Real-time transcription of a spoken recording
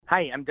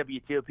Hi, I'm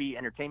WTOP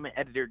Entertainment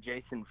Editor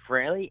Jason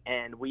Fraley,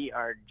 and we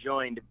are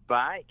joined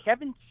by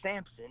Kevin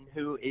Sampson,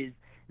 who is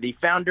the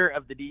founder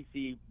of the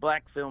DC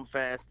Black Film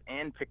Fest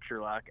and Picture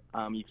Lock.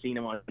 You've seen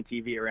him on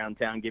TV around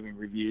town giving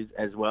reviews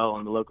as well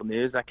on the local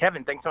news.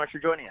 Kevin, thanks so much for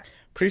joining us.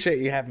 Appreciate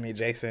you having me,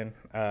 Jason.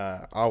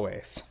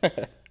 Always.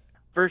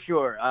 For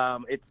sure.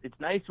 It's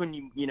nice when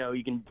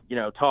you can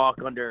talk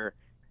under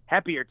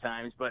happier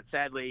times, but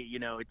sadly,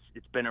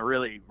 it's been a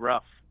really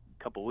rough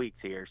couple weeks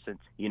here since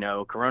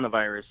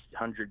coronavirus,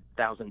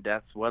 100,000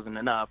 deaths wasn't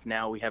enough.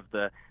 Now we have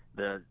the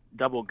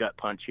double gut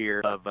punch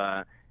here of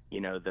the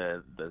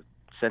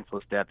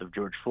senseless death of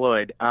George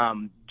Floyd.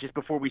 Just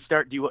before we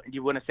start, do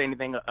you want to say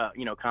anything?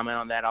 Comment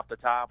on that off the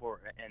top,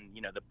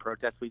 and the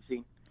protests we've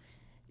seen.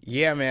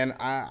 Yeah, man.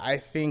 I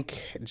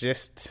think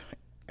just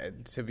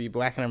to be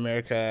Black in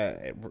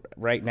America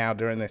right now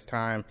during this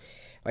time,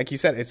 like you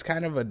said, it's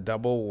kind of a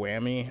double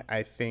whammy.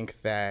 I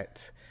think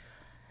that,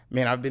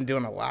 man, I've been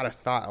doing a lot of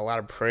thought, a lot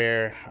of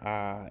prayer,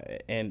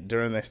 and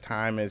during this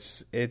time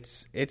it's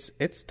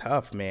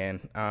tough,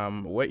 man.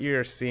 What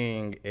you're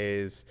seeing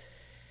is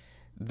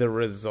the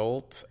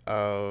result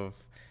of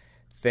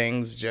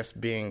things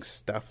just being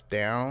stuffed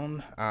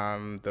down,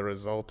 the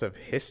result of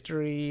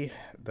history,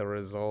 the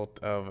result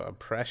of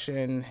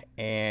oppression,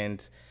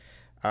 and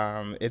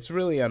it's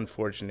really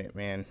unfortunate,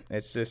 man.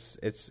 It's just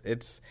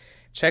it's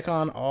check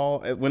on all,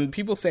 when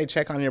people say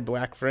check on your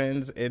Black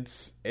friends,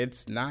 it's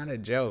not a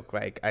joke.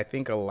 Like, I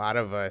think a lot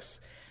of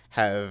us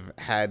have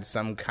had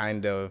some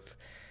kind of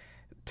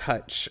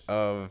touch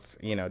of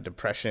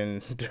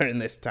depression during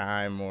this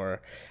time,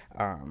 or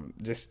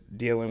just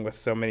dealing with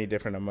so many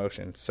different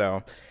emotions.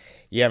 So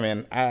yeah,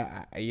 man,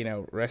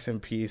 rest in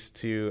peace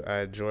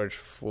to George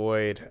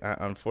Floyd.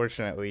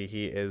 Unfortunately,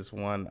 he is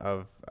one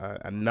of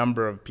a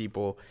number of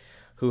people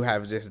who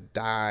have just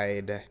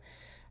died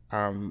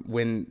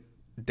when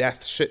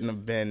death shouldn't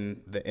have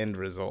been the end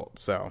result.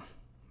 So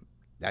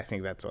I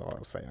think that's all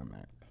I'll say on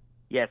that.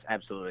 Yes,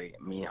 absolutely.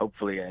 I mean,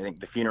 hopefully, I think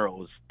the funeral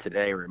was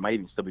today, or it might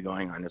even still be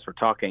going on as we're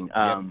talking.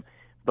 Yep.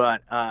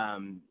 But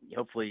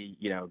hopefully,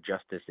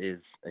 justice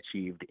is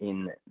achieved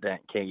in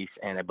that case.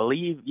 And I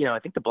believe, I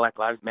think the Black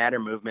Lives Matter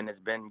movement has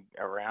been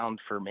around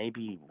for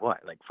maybe,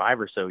 5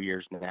 or so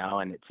years now.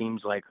 And it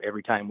seems like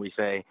every time we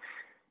say,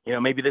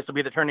 maybe this will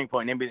be the turning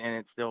point, and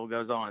it still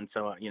goes on.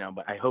 So,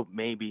 but I hope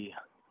maybe,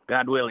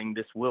 God willing,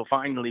 this will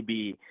finally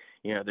be,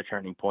 the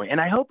turning point.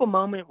 And I hope a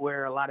moment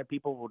where a lot of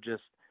people will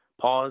just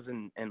pause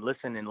and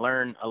listen and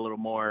learn a little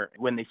more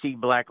when they see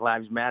Black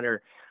Lives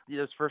Matter.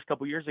 Those first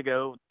couple years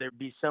ago, there'd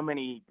be so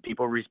many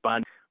people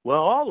respond, well,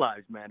 all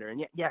lives matter.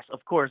 And yes,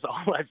 of course,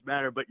 all lives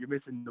matter, but you're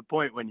missing the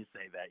point when you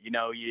say that.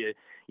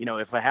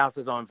 If a house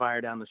is on fire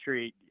down the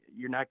street,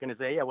 you're not going to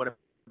say, yeah, what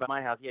about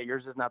my house? Yeah,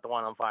 yours is not the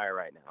one on fire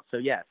right now. So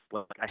yes,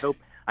 look,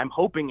 I'm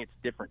hoping it's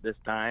different this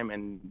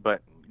time,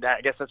 but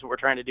I guess that's what we're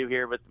trying to do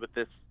here with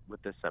this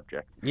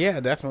subject. Yeah,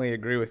 definitely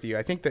agree with you.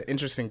 I think the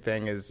interesting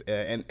thing is,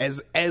 and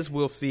as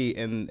we'll see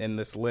in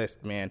this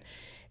list, man,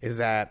 is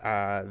that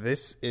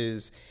this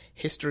is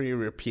history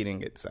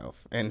repeating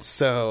itself. And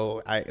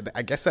so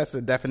I guess that's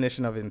the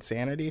definition of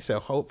insanity. So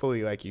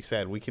hopefully, like you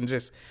said, we can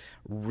just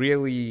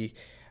really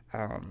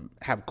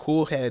have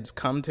cool heads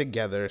come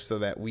together so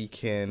that we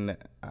can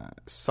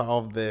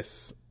solve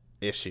this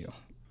issue.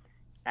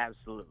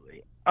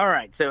 Absolutely. All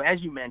right. So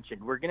as you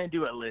mentioned, we're going to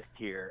do a list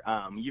here.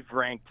 You've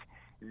ranked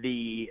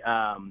the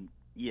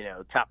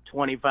top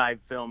 25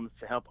 films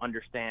to help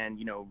understand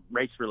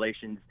race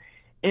relations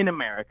in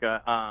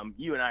America.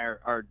 You and I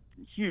are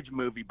huge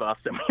movie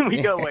buffs. I mean,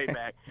 we go way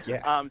back.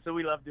 Yeah. So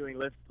we love doing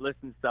lists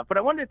and stuff. But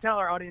I wanted to tell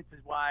our audiences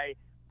why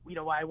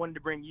I wanted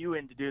to bring you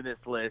in to do this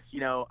list.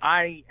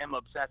 I am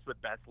obsessed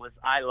with best lists.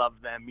 I love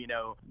them.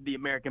 The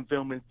American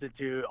Film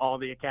Institute, all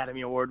the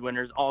Academy Award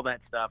winners, all that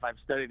stuff. I've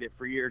studied it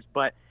for years.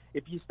 But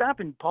if you stop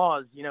and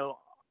pause,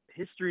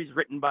 history is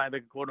written by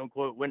the quote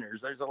unquote winners.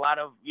 There's a lot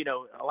of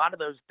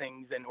those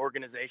things and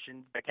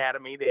organizations,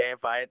 Academy, the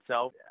AFI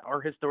itself,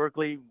 are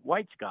historically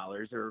white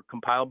scholars or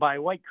compiled by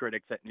white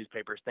critics at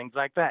newspapers, things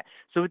like that.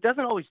 So it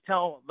doesn't always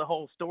tell the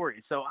whole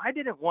story. So I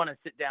didn't want to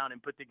sit down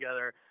and put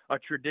together a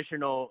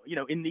traditional,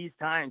 in these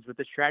times with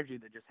this tragedy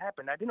that just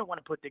happened, I didn't want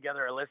to put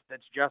together a list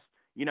that's just,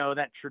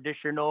 that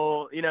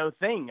traditional,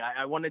 thing.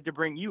 I wanted to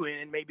bring you in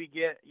and maybe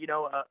get,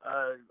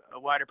 a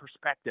wider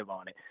perspective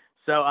on it.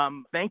 So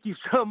thank you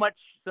so much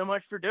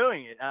for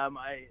doing it. I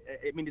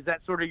mean, is that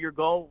sort of your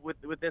goal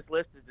with this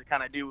list, is to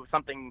kind of do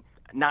something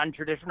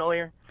non-traditional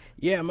here?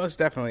 Yeah, most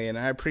definitely. And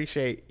I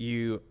appreciate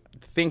you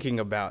thinking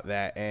about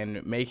that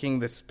and making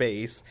the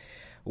space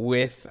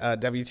with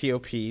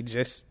WTOP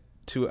just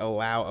to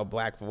allow a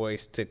Black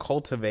voice to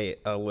cultivate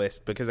a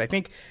list, because I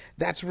think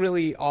that's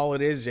really all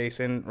it is,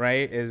 Jason,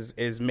 right?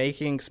 Is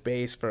making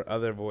space for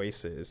other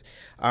voices.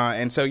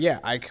 And so, yeah,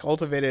 I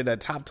cultivated a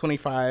top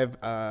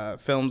 25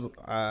 films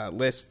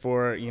list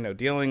for,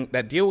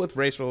 deal with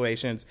race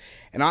relations.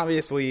 And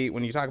obviously,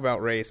 when you talk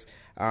about race,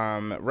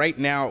 Right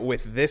now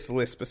with this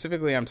list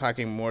specifically, I'm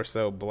talking more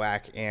so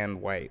black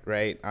and white,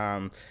 right?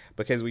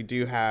 Because we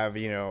do have,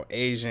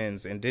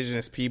 Asians,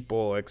 indigenous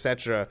people,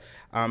 etc.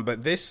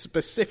 But this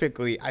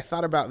specifically, I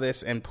thought about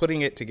this and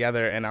putting it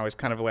together, and I was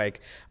kind of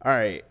like, all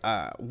right,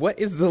 what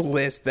is the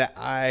list that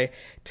I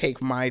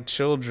take my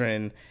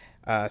children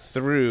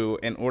through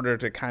in order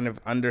to kind of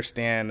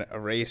understand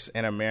race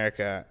in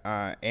America.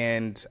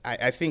 And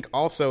I think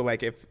also,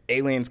 like, if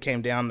aliens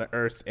came down to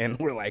Earth and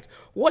were like,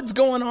 what's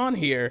going on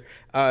here?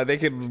 They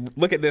could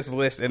look at this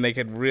list and they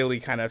could really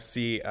kind of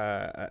see,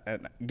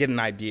 get an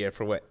idea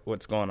for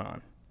what's going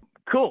on.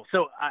 Cool.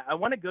 So I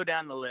want to go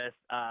down the list,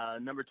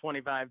 number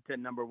 25 to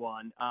number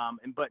 1.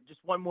 But just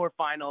one more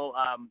final,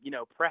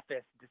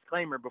 preface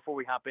disclaimer before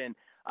we hop in.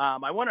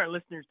 I want our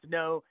listeners to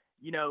know,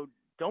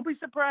 don't be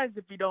surprised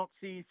if you don't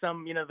see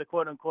some, the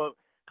quote unquote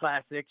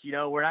classics.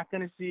 We're not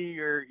going to see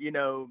your,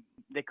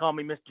 they call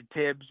me Mr.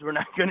 Tibbs. We're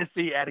not going to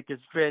see Atticus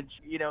Finch,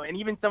 and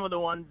even some of the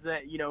ones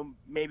that,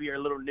 maybe are a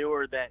little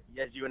newer that,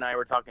 as you and I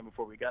were talking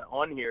before we got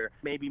on here,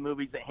 maybe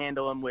movies that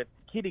handle them with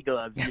kitty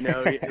gloves,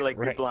 like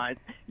right.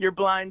 Your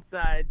Blind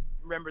Side,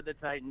 Remember the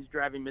Titans,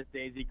 Driving Miss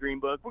Daisy, Green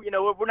Book.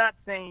 We're not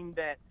saying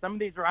that some of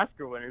these are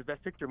Oscar winners,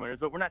 Best Picture winners,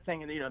 but we're not saying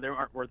that, they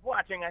aren't worth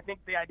watching. I think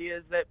the idea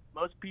is that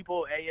most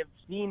people, A, have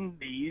seen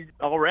these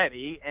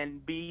already,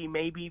 and B,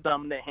 maybe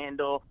some that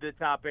handle the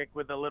topic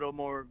with a little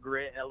more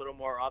grit, a little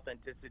more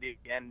authenticity,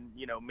 and,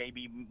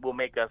 maybe will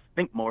make us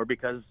think more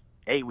because,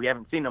 A, we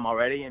haven't seen them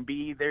already, and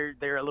B,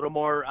 they're a little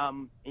more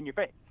in your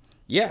face.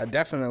 Yeah,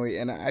 definitely.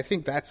 And I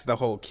think that's the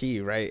whole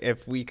key, right?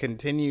 If we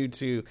continue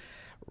to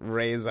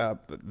raise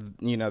up,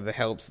 the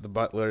Helps, the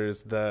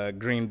Butlers, the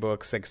Green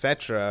Books,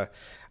 etc.,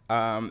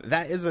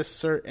 that is a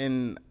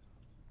certain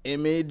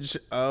image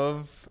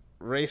of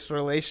race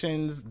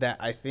relations that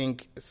I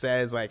think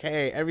says, like,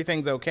 hey,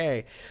 everything's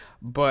okay.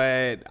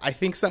 But I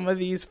think some of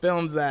these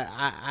films that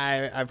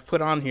I've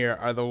put on here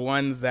are the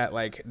ones that,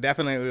 like,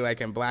 definitely, like,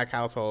 in black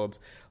households,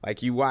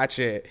 like, you watch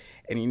it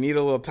and you need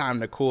a little time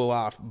to cool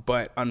off.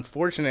 But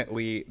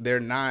unfortunately, they're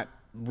not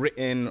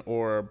written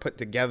or put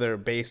together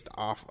based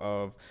off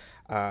of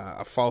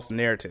a false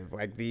narrative.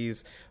 Like,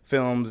 these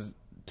films,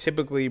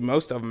 typically,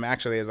 most of them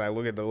actually, as I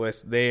look at the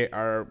list, they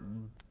are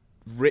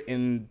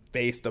written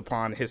based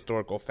upon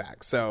historical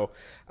facts. So,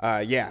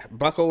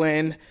 buckle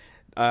in,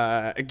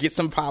 get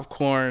some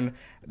popcorn.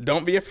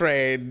 Don't be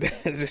afraid.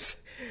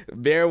 Just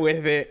bear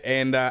with it.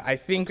 And I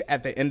think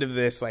at the end of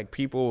this, like,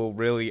 people will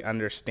really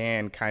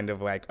understand kind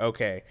of like,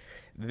 okay,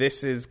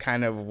 this is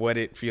kind of what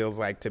it feels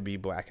like to be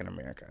black in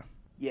America.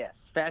 Yes.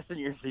 Fasten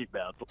your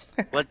seatbelts.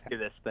 Let's do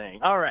this thing.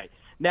 All right.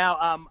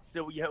 Now,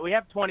 so we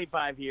have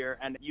 25 here,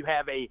 and you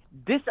have a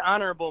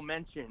dishonorable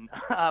mention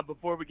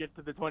before we get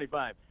to the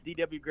 25.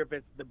 D.W.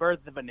 Griffith's The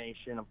Birth of a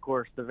Nation, of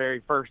course, the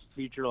very first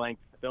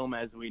feature-length film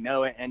as we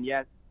know it, and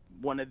yet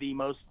one of the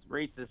most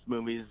racist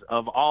movies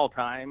of all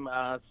time,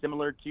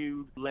 similar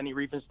to Leni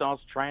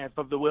Riefenstahl's Triumph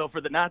of the Will for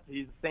the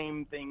Nazis,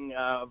 same thing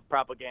of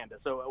propaganda.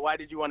 So why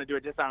did you want to do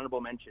a dishonorable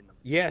mention?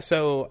 Yeah,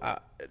 so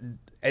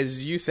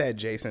as you said,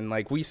 Jason,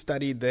 like, we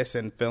studied this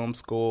in film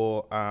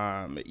school.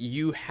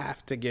 You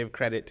have to give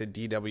credit to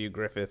D.W.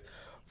 Griffith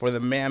for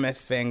the mammoth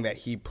thing that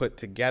he put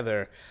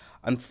together.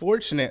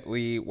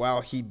 Unfortunately,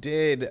 while he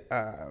did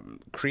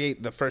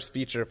create the first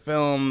feature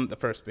film, the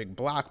first big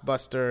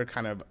blockbuster,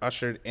 kind of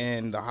ushered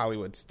in the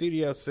Hollywood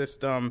studio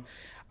system,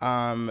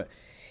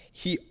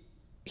 he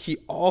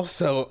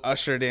also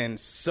ushered in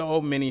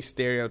so many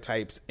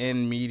stereotypes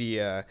in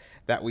media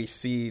that we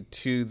see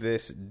to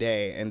this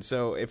day. And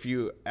so if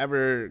you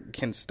ever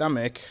can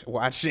stomach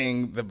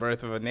watching The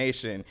Birth of a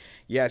Nation,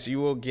 yes, you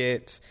will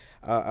get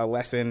a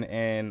lesson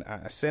in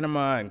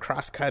cinema and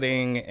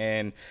cross-cutting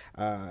and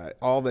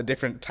all the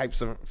different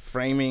types of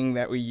framing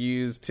that we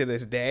use to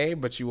this day.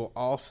 But you will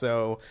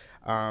also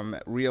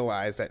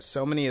realize that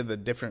so many of the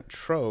different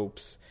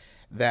tropes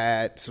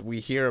that we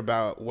hear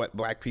about what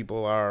black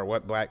people are, or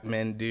what black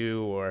men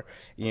do, or,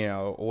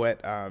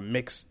 what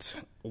mixed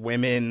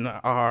women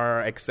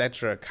are,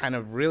 etc., kind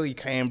of really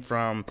came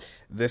from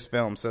this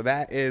film. So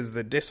that is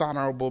the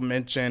dishonorable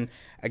mention.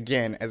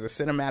 Again, as a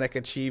cinematic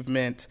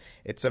achievement,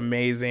 it's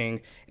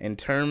amazing. In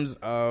terms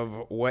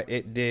of what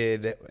it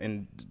did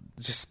and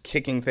just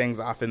kicking things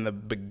off in the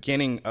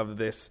beginning of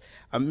this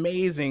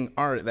amazing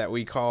art that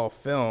we call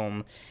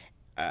film,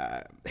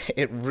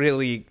 it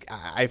really,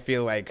 I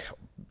feel like,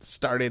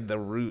 started the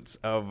roots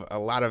of a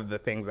lot of the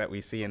things that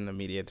we see in the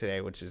media today,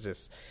 which is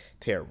just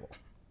terrible.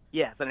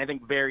 Yes, and I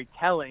think very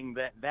telling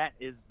that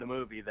is the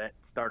movie that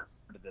started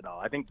it all.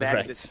 I think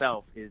that in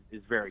itself is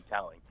very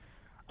telling.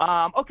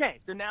 Okay,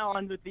 so now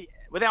on with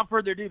without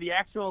further ado, the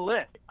actual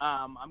list.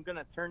 I'm going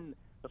to turn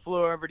the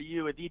floor over to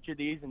you with each of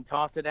these and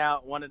toss it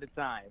out one at a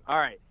time. All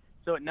right,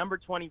 so at number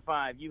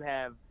 25, you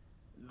have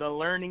The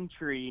Learning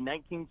Tree,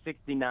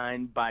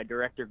 1969, by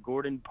director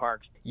Gordon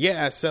Parks.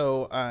 Yeah,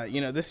 so,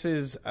 this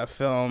is a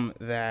film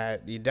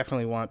that you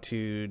definitely want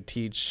to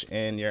teach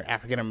in your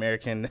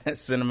African-American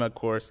cinema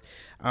course.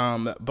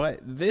 But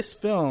this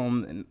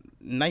film, in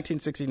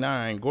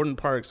 1969, Gordon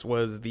Parks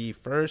was the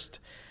first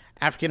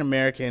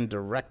African-American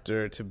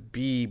director to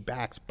be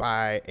backed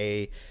by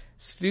a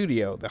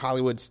studio, the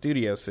Hollywood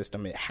studio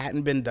system. It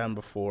hadn't been done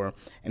before.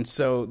 And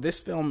so this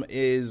film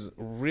is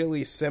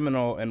really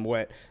seminal in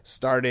what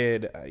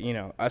started,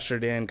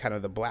 ushered in kind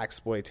of the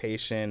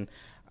blaxploitation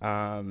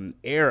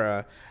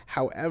era.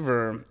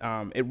 However,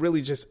 it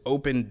really just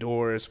opened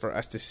doors for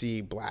us to see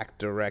black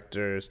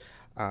directors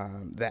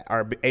that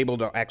are able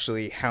to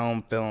actually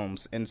helm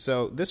films. And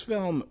so this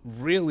film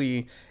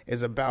really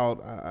is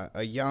about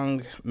a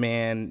young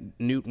man,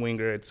 Newt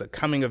Winger. It's a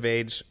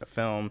coming-of-age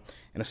film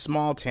in a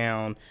small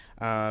town.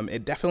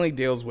 It definitely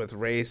deals with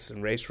race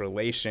and race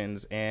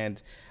relations. And,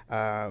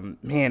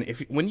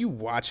 when you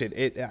watch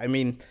it,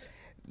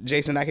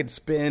 Jason, I could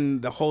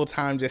spend the whole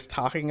time just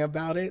talking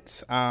about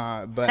it,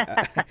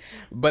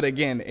 but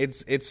again,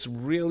 it's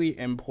really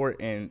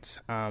important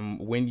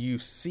when you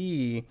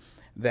see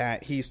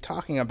that he's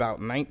talking about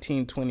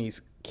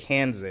 1920s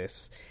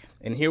Kansas,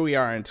 and here we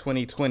are in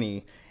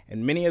 2020,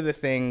 and many of the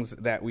things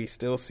that we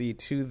still see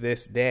to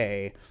this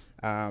day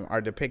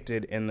are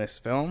depicted in this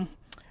film.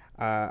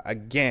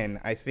 Again,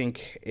 I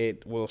think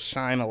it will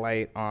shine a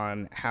light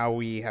on how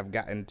we have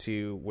gotten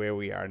to where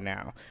we are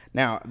now.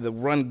 Now, the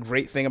one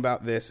great thing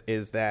about this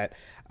is that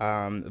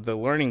the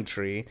Learning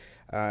Tree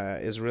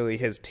is really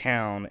his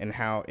town, and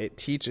how it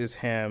teaches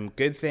him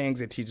good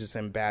things, it teaches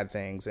him bad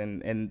things,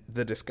 and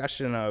the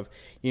discussion of,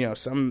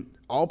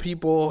 all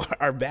people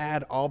are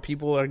bad, all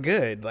people are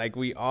good. Like,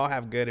 we all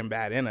have good and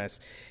bad in us.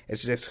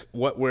 It's just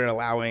what we're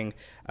allowing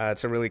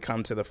to really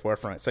come to the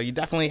forefront. So you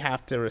definitely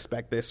have to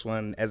respect this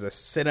one as a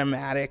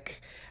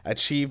cinematic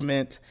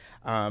achievement,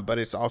 but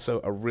it's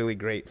also a really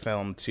great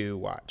film to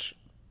watch.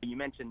 You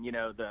mentioned,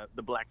 the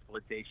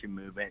blaxploitation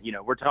movement.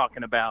 We're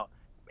talking about,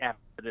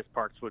 after this,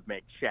 Parks would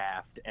make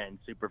Shaft and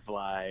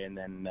Superfly, and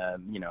then,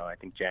 I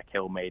think Jack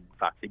Hill made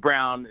Foxy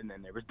Brown, and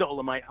then there was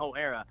Dolomite, whole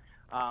era.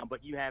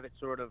 But you have it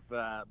sort of,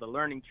 the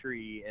Learning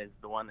Tree as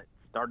the one that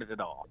started it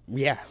all.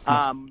 Yeah.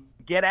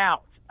 Get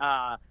Out,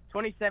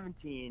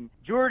 2017,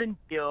 Jordan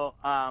Peele.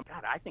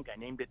 I think I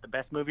named it the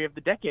best movie of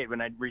the decade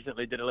when I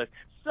recently did a list.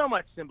 So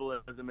much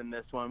symbolism in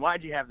this one.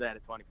 Why'd you have that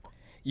at 24?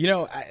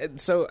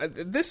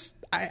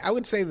 I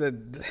would say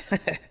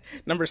the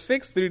number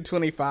 6 through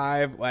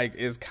 25,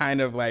 is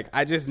kind of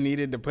I just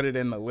needed to put it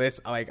in the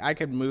list. I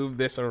could move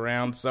this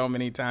around so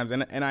many times,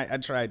 and I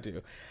tried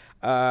to.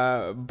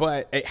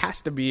 But it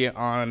has to be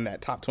on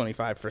that top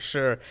 25 for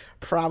sure.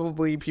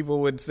 Probably people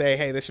would say,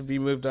 hey, this should be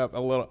moved up a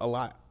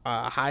lot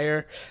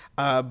higher.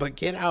 But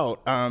Get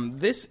Out,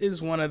 this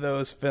is one of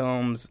those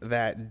films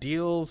that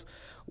deals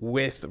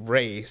with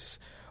race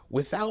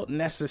without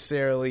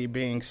necessarily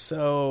being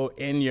so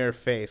in your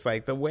face.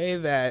 Like, the way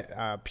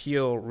that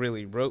Peele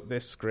really wrote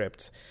this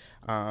script,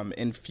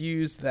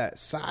 infused that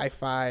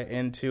sci-fi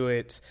into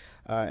it,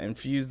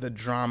 infused the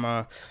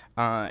drama,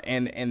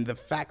 and the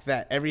fact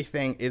that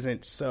everything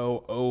isn't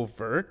so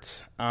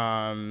overt.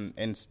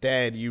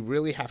 Instead, you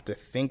really have to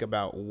think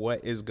about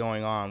what is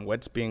going on,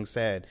 what's being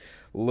said,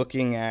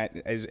 looking at,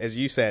 as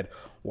you said,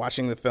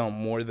 watching the film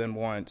more than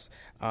once.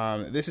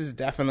 This is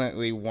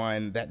definitely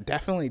one that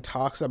definitely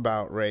talks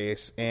about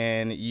race,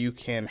 and you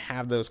can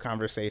have those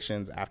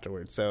conversations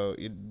afterwards. So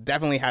it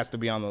definitely has to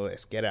be on the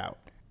list. Get Out.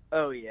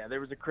 Oh, yeah. There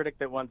was a critic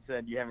that once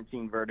said, you haven't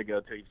seen Vertigo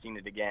till you've seen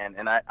it again.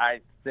 And I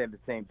said the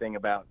same thing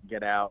about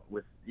Get Out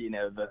with,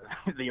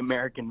 the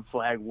American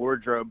flag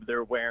wardrobe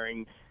they're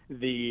wearing,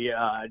 the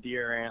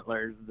deer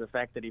antlers, the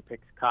fact that he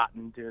picks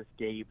cotton to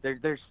escape.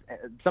 There's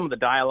some of the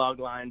dialogue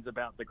lines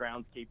about the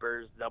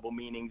groundskeepers, double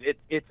meanings.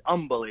 It's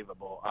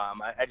unbelievable.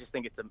 I just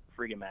think it's a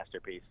freaking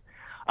masterpiece.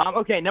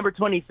 Okay, number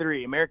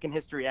 23, American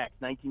History X,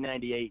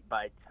 1998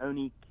 by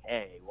Tony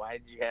Kaye. Why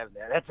did you have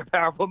that? That's a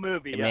powerful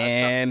movie.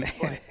 Man,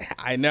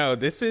 I know.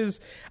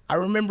 I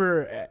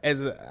remember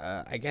as,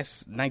 I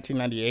guess,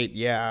 1998,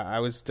 yeah, I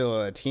was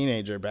still a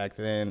teenager back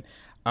then,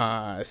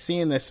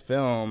 seeing this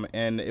film,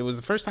 and it was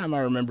the first time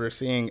I remember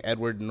seeing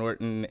Edward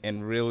Norton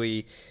and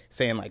really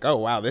saying, oh,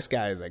 wow, this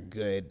guy is a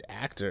good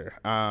actor.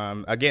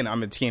 Again,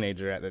 I'm a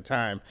teenager at the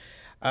time.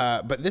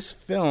 But this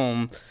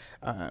film...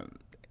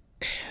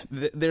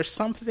 there's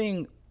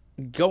something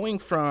going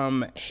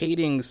from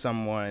hating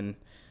someone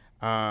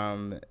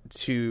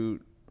to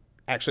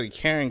actually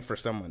caring for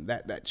someone.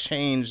 That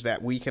change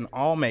that we can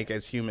all make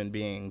as human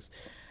beings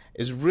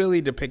is really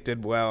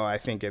depicted well, I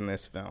think, in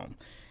this film.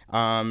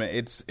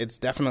 It's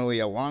definitely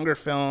a longer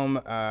film,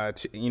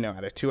 at a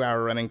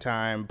 2-hour running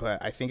time,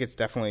 but I think it's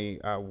definitely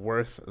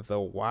worth the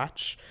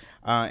watch.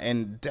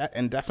 And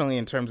definitely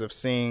in terms of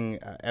seeing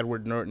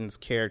Edward Norton's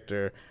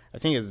character, I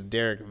think it's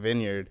Derek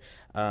Vineyard,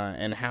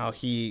 and how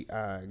he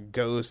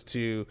goes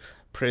to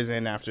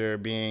prison after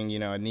being,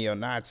 a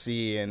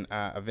neo-Nazi, and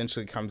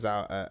eventually comes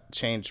out a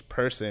changed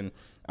person.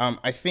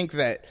 I think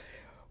that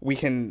we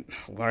can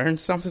learn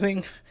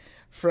something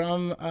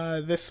from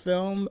this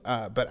film,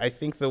 but I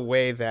think the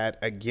way that,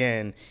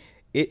 again,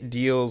 it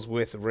deals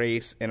with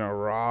race in a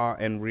raw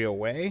and real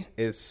way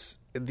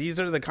these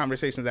are the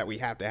conversations that we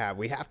have to have.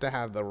 We have to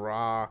have the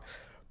raw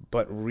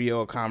but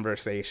real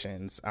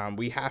conversations.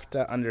 We have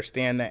to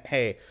understand that,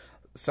 hey,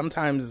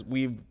 sometimes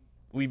we've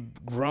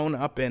we've grown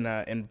up in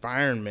an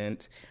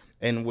environment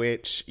in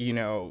which,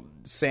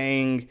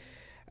 saying,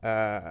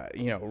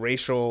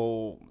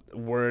 racial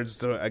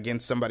words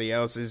against somebody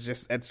else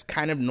it's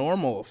kind of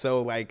normal.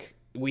 So like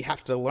we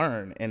have to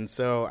learn. And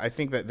so I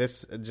think that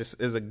this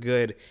just is a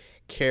good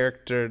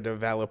character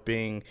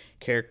developing,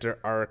 character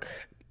arc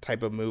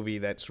type of movie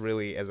that's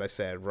really, as I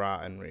said, raw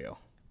and real.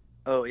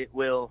 Oh, it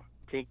will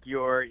take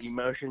your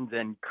emotions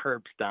and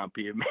curb stomp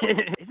you.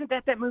 Isn't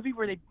that movie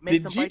where they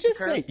make Did you just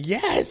say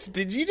yes?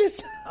 Did you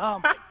just Oh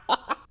my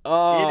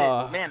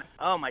oh man,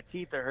 my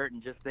teeth are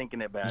hurting just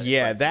thinking about it.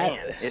 Yeah,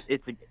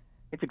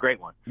 it's a great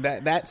one.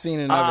 That scene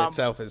in of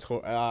itself is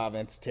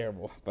it's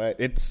terrible. But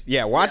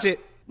watch it.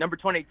 Number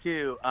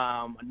 22,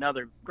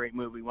 another great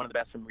movie, one of the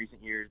best from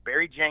recent years.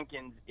 Barry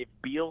Jenkins, If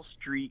Beale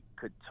Street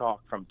Could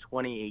Talk, from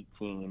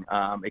 2018.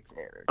 Our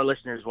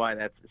listeners, why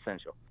that's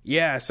essential.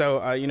 Yeah,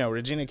 so,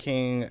 Regina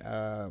King,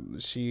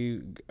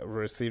 she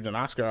received an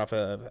Oscar off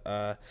of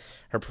her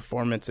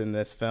performance in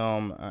this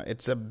film.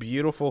 It's a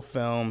beautiful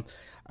film.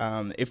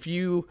 I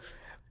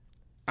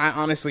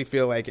honestly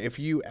feel like if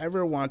you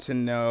ever want to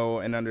know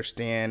and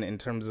understand in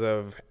terms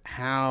of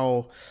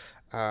how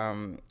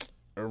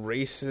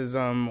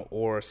racism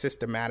or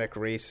systematic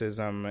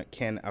racism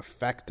can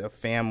affect a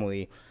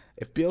family,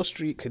 If Beale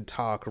Street Could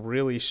Talk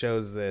really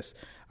shows this.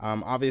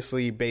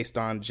 Obviously based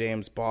on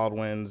James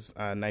Baldwin's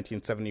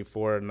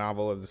 1974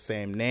 novel of the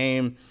same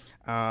name,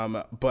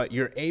 but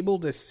you're able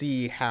to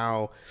see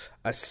how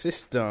a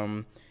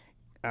system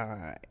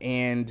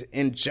and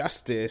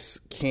injustice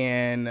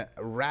can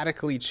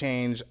radically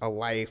change a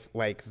life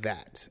like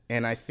that.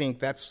 And I think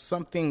that's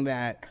something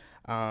that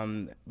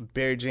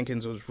Barry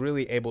Jenkins was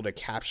really able to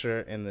capture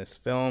in this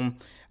film.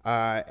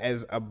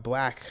 As a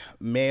black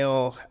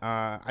male,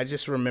 I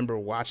just remember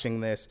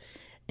watching this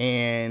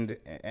and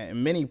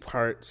in many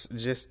parts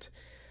just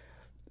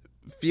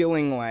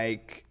feeling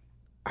like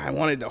I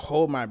wanted to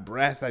hold my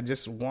breath. I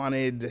just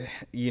wanted,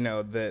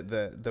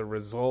 the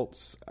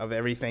results of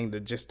everything to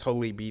just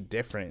totally be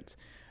different.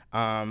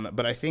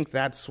 But I think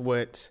that's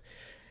what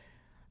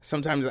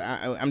sometimes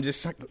I'm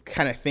just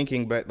kind of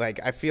thinking, but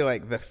like I feel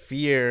like the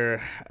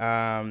fear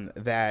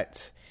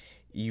that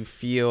you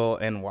feel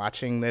in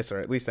watching this, or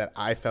at least that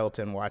I felt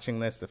in watching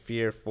this, the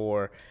fear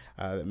for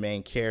the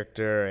main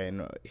character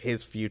and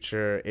his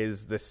future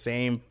is the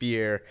same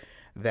fear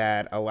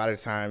that a lot of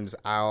times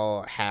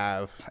I'll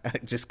have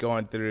just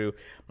going through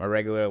my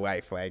regular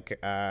life. Like,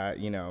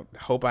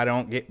 hope I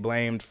don't get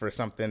blamed for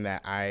something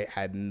that I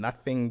had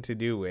nothing to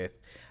do with,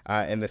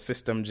 and the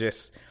system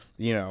just,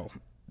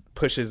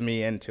 pushes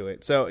me into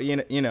it. So,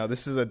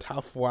 this is a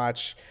tough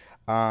watch.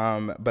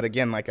 But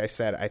again, like I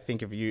said, I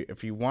think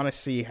if you want to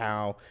see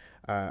how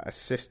a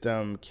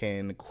system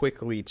can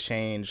quickly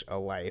change a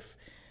life,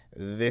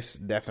 this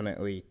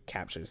definitely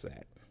captures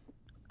that.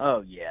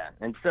 Oh, yeah.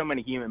 And so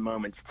many human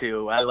moments,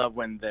 too. I love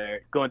when they're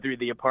going through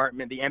the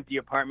empty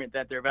apartment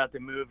that they're about to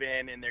move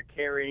in, and they're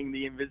carrying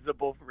the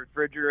invisible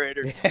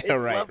refrigerator.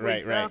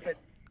 Right.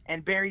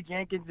 And Barry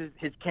Jenkins,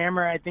 his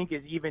camera, I think,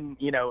 is even,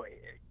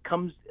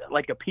 comes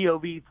like a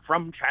POV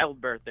from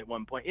childbirth at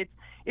one point.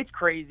 It's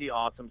crazy,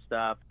 awesome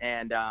stuff.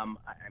 And, I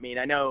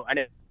know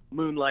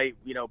Moonlight,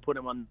 put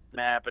him on the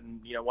map and,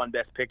 won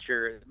Best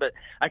Picture. But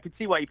I could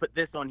see why you put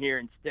this on here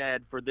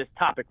instead for this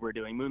topic we're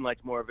doing.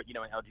 Moonlight's more of a,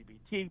 an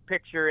LGBT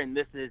picture, and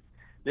this is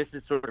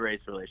sort of a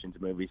race relations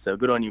movie. So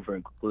good on you for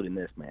including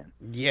this, man.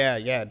 Yeah,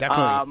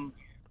 definitely.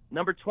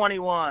 Number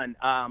 21,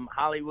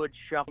 Hollywood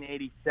Shuffling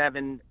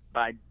 87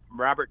 by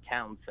Robert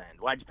Townsend.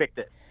 Why'd you pick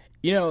this?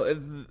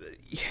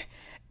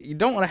 You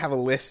don't want to have a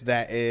list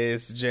that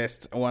is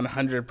just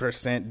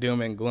 100% doom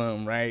and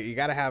gloom, right? You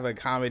got to have a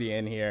comedy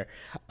in here.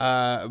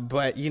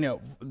 But,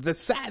 the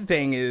sad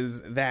thing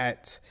is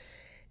that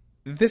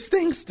this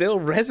thing still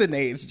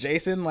resonates,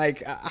 Jason.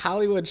 Like,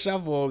 Hollywood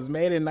Shuffle was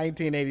made in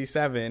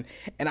 1987,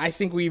 and I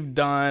think we've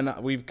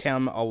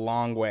come a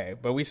long way,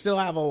 but we still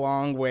have a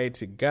long way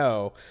to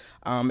go.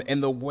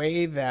 And the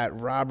way that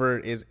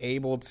Robert is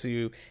able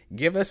to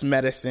give us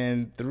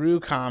medicine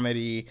through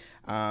comedy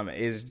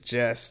is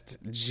just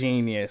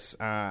genius.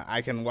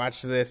 I can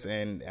watch this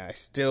and I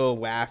still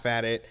laugh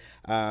at it,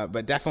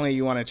 but definitely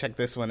you want to check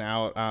this one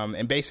out.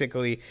 And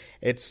basically,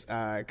 it's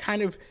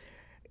kind of,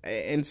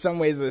 in some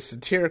ways, a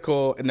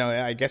satirical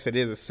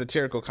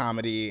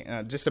comedy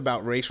just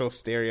about racial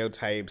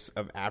stereotypes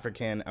of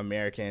African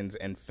Americans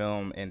in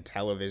film and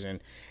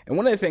television. And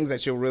one of the things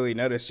that you'll really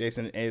notice,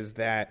 Jason, is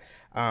that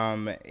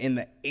in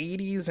the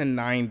 80s and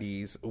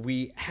 90s,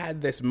 we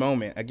had this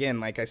moment,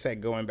 again, like I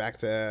said, going back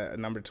to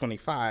number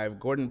 25,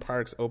 Gordon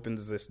Parks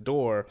opens this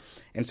door.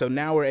 And so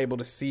now we're able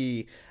to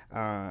see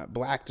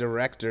black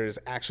directors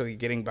actually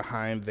getting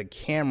behind the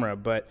camera.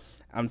 But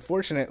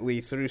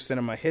unfortunately, through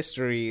cinema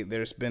history,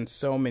 there's been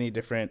so many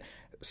different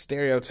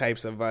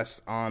stereotypes of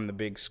us on the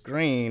big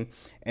screen.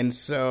 And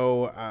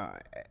so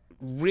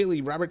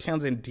really, Robert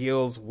Townsend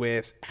deals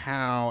with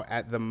how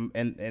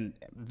in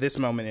this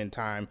moment in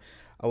time,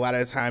 a lot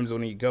of times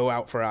when you go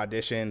out for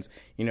auditions,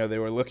 they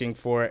were looking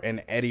for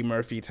an Eddie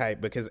Murphy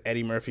type because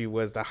Eddie Murphy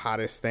was the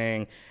hottest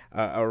thing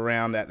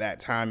around at that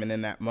time and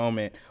in that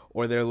moment.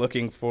 or they're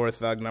looking for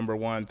thug number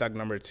one, thug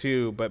number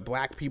two. But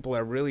Black people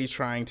are really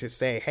trying to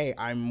say, hey,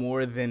 I'm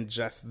more than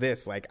just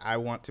this. Like, I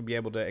want to be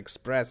able to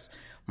express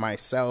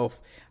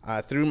myself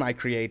through my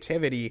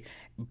creativity,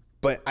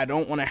 but I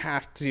don't want to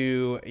have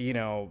to,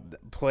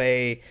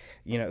 play,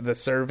 the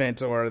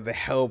servant or the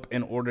help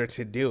in order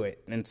to do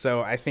it. And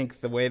so I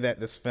think the way that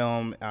this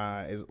film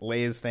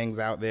lays things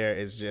out there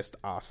is just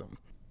awesome.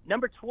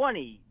 Number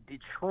 20,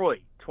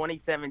 Detroit,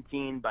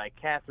 2017 by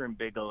Catherine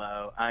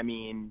Bigelow. I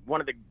mean,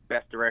 one of the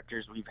best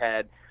directors we've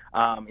had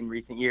in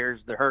recent years.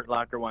 The Hurt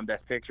Locker won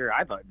Best Picture.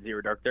 I thought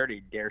Zero Dark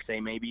 30, dare say,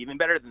 maybe even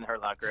better than The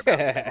Hurt Locker, about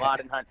Bin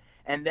Laden hunt.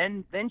 And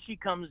then she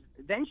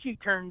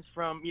turns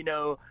from,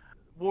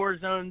 war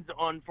zones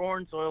on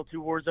foreign soil to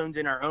war zones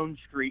in our own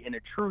street, in a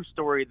true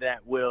story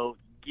that will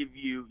give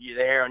you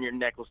the hair on your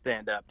neck will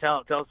stand up. Tell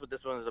us what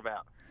this one is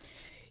about.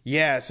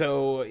 Yeah,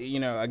 so,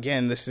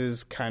 again, this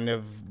is kind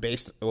of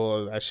based,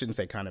 well, I shouldn't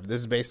say kind of,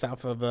 this is based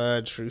off of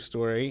a true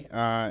story.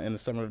 In the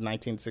summer of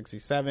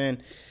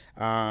 1967,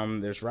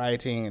 there's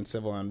rioting and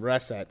civil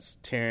unrest that's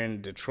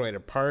tearing Detroit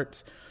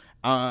apart.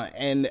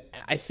 And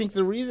I think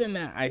the reason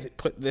that I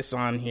put this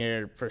on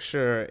here for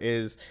sure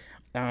is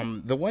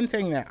the one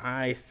thing that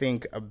I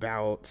think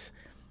about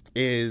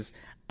is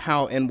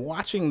how, in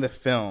watching the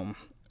film,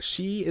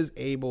 she is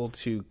able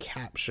to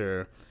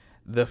capture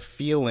the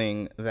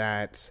feeling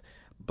that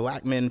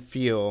Black men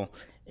feel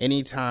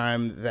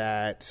anytime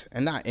that,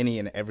 and not any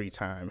and every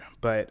time,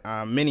 but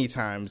many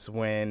times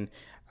when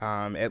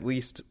at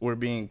least we're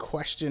being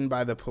questioned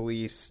by the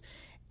police,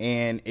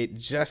 and it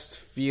just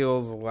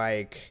feels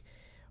like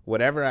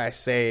whatever I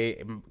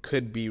say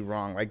could be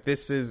wrong. Like,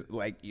 this is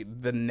like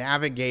the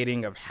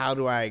navigating of how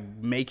do I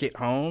make it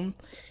home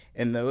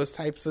in those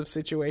types of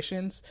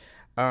situations.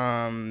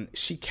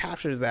 She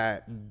captures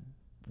that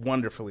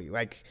wonderfully.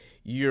 Like,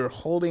 you're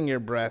holding your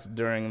breath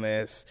during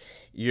this,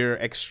 you're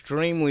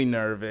extremely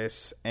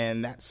nervous,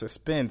 and that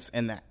suspense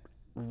and that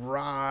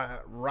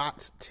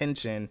wrought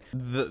tension,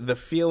 the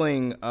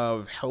feeling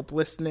of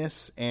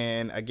helplessness,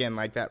 and again,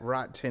 like that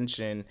wrought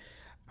tension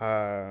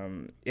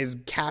is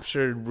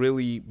captured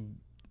really,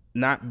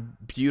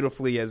 not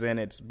beautifully as in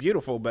it's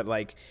beautiful, but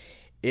like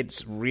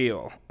it's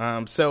real.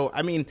 So,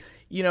 I mean,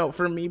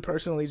 for me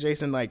personally,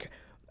 Jason, like,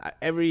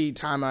 every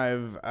time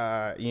I've,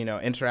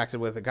 interacted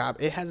with a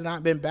cop, it has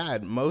not been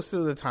bad. Most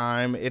of the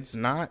time, it's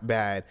not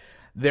bad.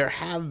 There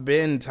have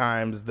been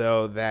times,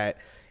 though, that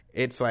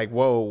it's like,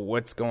 whoa,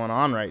 what's going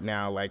on right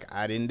now? Like,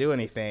 I didn't do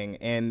anything.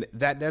 And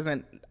that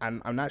doesn't,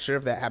 I'm not sure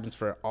if that happens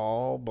for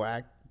all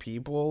Black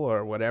people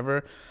or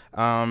whatever.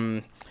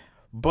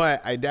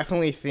 But I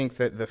definitely think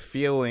that the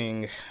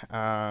feeling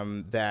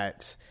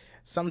that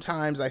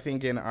sometimes I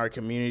think in our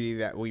community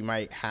that we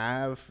might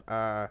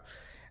have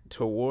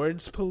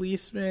towards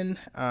policemen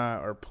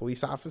or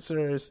police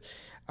officers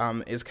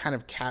is kind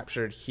of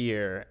captured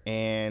here.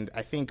 And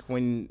I think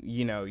when,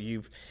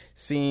 you've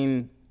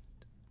seen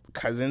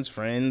cousins,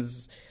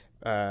 friends,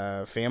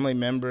 family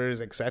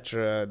members,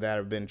 etc., that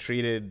have been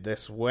treated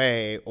this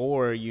way,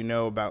 or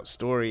about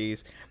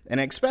stories, and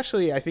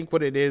especially I think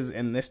what it is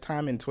in this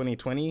time in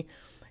 2020,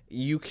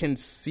 you can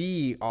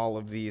see all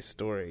of these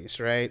stories,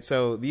 right?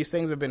 So these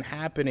things have been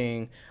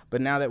happening,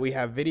 but now that we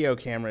have video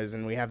cameras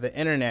and we have the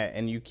internet,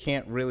 and you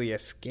can't really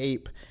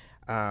escape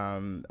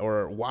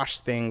or wash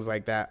things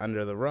like that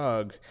under the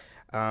rug.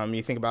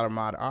 You think about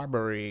Ahmaud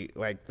Arbery,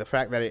 like the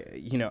fact that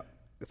it,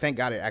 thank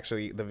God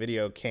the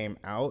video came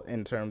out,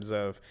 in terms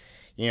of,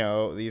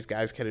 these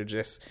guys could have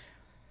just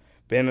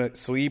been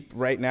asleep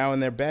right now in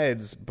their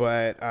beds,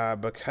 but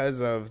because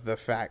of the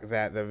fact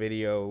that the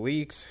video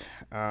leaked,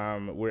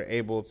 we're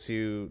able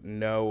to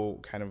know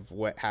kind of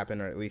what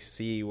happened, or at least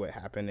see what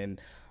happened,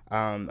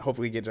 and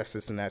hopefully get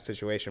justice in that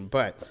situation.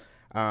 But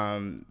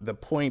the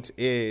point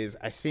is,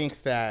 I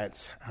think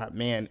that,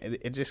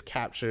 it just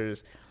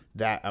captures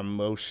that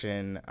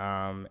emotion,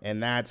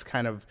 and that's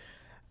kind of,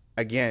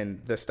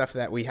 again, the stuff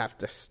that we have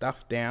to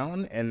stuff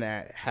down, and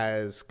that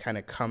has kind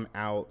of come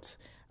out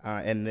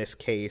in this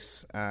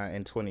case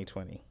in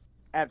 2020.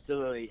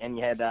 Absolutely. And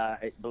you had,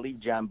 I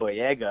believe, John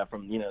Boyega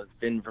from,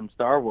 Finn from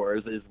Star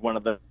Wars is one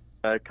of the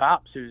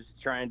cops who's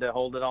trying to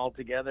hold it all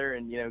together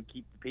and,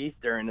 keep the peace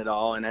during it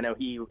all. And I know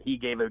he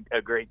gave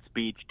a great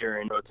speech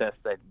during protests,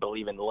 I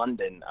believe, in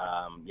London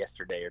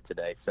yesterday or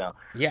today. So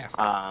yeah,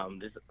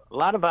 there's a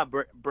lot of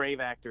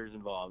brave actors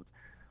involved.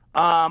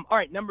 All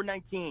right, number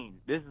 19.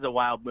 This is a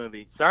wild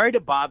movie. Sorry to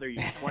Bother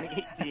You,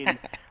 2018,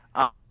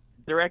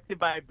 directed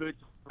by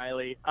Boots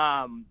Riley.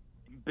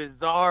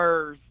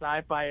 Bizarre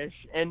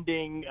sci-fi-ish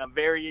ending,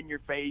 very in your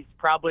face,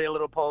 probably a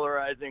little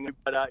polarizing,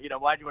 but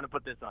why do you want to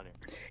put this on here?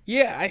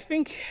 Yeah, I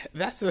think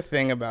that's the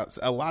thing about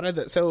a lot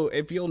of so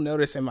if you'll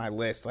notice in my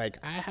list, like,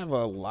 I have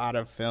a lot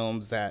of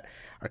films that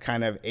are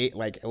kind of late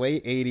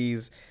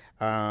 80s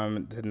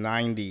to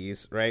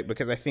 90s, right?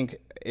 Because I think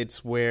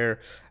it's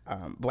where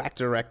Black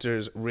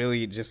directors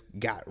really just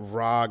got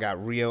raw,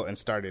 got real, and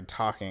started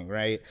talking,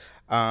 right?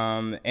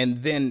 And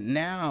then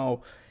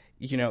now,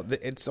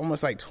 it's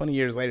almost like 20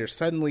 years later,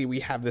 suddenly we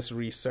have this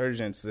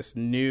resurgence, this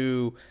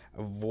new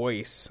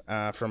voice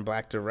from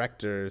Black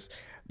directors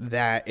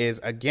that is,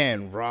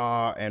 again,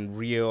 raw and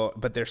real,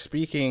 but they're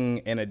speaking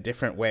in a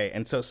different way.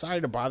 And so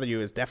Sorry to Bother You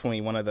is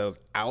definitely one of those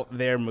out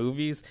there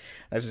movies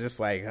that's just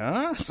like,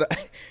 huh? So,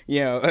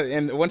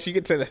 and once you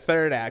get to the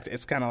third act,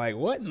 it's kind of like,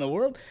 what in the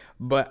world?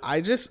 But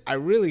I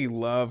really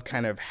love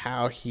kind of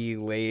how he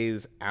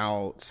lays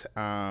out,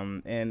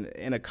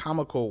 in a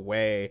comical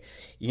way,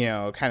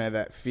 kind of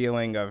that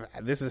feeling of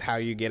this is how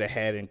you get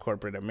ahead in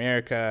corporate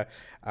America.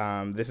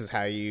 This is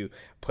how you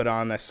put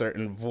on a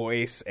certain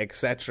voice,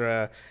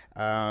 etc.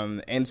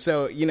 And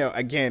so,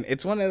 again,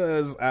 it's one of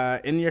those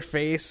in your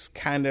face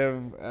kind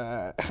of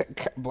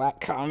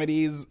black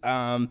comedies,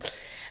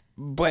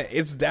 but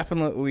it's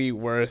definitely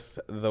worth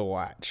the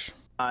watch.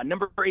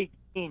 Number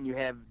 18, you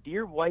have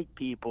Dear White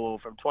People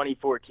from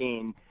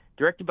 2014,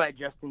 directed by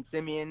Justin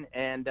Simien,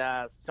 and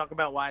talk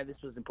about why this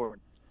was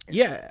important.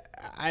 Yeah,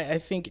 I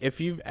think if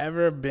you've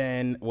ever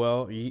been,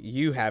 well,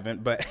 you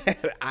haven't, but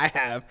I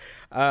have,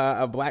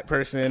 a black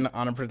person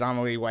on a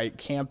predominantly white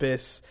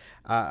campus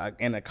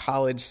in a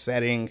college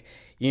setting,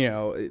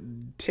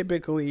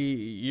 typically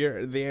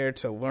you're there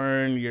to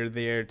learn, you're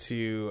there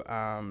to,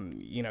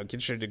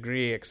 get your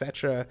degree,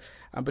 etc.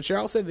 But you're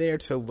also there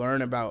to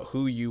learn about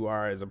who you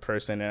are as a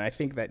person. And I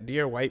think that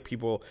Dear White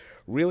People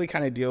really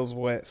kind of deals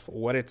with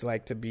what it's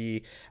like to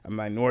be a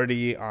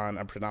minority on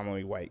a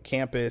predominantly white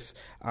campus.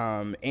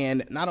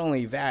 And not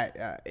only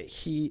that,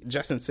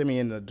 Justin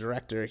Simien, the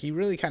director, he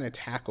really kind of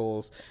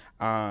tackles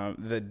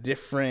the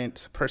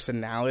different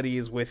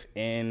personalities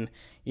within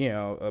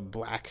a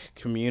black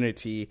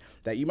community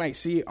that you might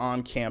see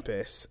on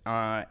campus,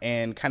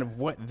 and kind of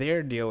what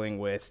they're dealing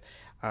with,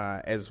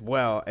 as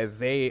well as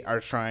they are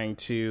trying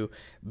to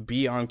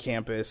be on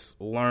campus,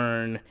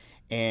 learn,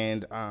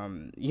 and,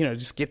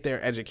 just get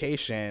their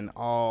education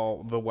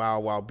all the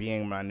while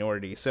being a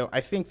minority. So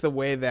I think the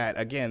way that,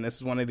 again, this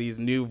is one of these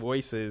new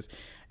voices,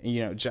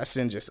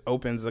 Justin just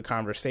opens the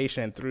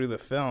conversation through the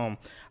film,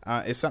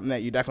 is something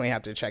that you definitely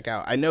have to check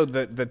out. I know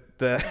that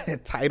the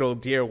title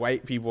Dear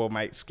White People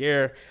might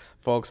scare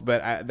folks,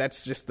 but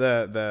that's just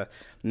the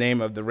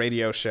name of the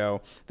radio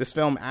show. This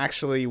film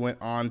actually went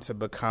on to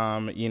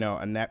become, a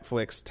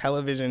Netflix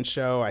television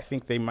show. I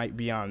think they might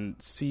be on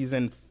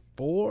season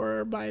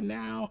 4 by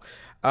now.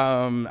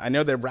 I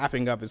know they're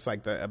wrapping up. It's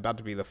like about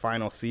to be the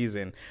final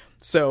season.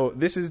 So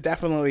this is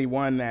definitely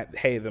one that,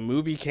 hey, the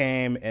movie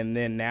came and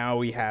then now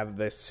we have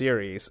this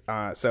series.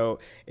 So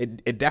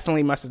it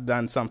definitely must have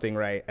done something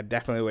right. I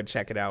definitely would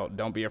check it out.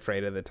 Don't be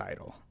afraid of the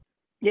title.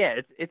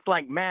 Yeah, it's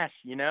like MASH,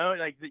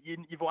 like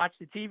you've watched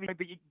the TV,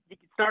 but you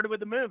started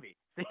with the movie.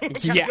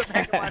 Yeah, go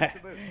back and watch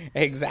the movie.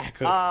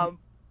 Exactly. All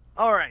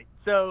right,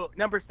 so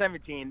number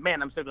 17,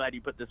 man, I'm so glad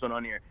you put this one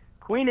on here.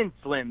 Queen and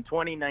Slim,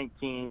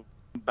 2019,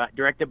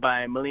 directed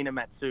by Melina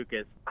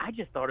Matsoukas. I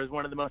just thought it was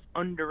one of the most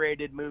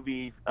underrated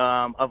movies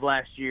of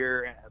last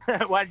year.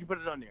 Why did you put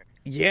it on there?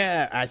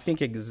 Yeah, I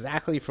think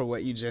exactly for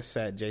what you just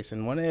said,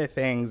 Jason. One of the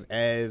things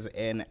as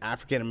an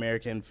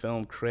African-American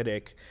film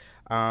critic,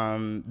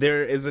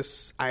 there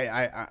is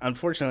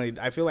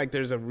unfortunately, I feel like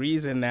there's a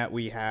reason that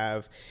we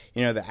have,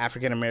 the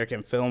African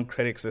American Film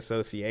Critics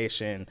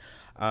Association,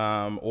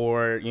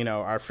 or,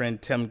 our friend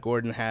Tim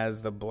Gordon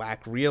has the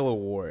Black Reel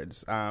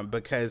Awards,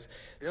 because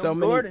so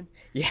many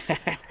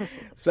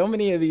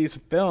of these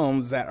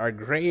films that are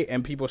great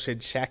and people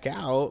should check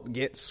out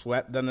get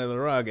swept under the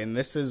rug. And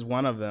this is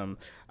one of them.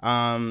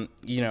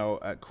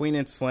 Queen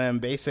and Slim,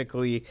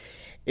 basically,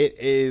 it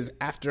is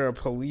after a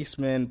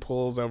policeman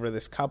pulls over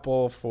this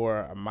couple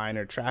for a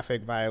minor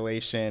traffic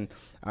violation.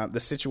 The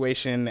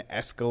situation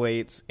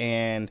escalates,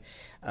 and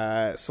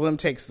Slim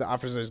takes the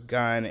officer's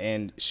gun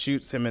and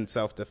shoots him in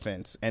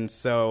self-defense. And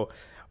so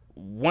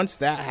once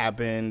that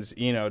happens,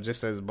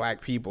 just as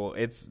black people,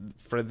 it's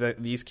for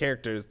these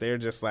characters, they're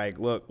just like,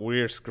 look,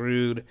 we're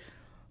screwed.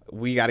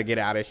 We got to get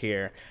out of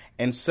here.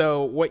 And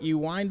so what you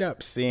wind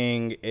up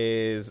seeing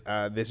is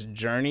this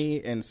journey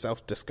in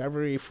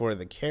self-discovery for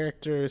the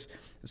characters.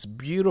 It's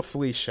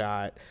beautifully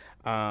shot.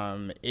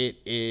 It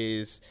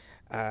is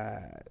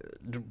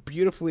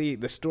beautifully,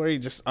 the story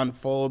just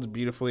unfolds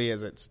beautifully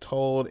as it's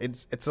told.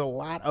 It's a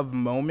lot of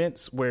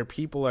moments where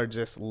people are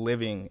just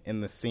living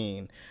in the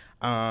scene.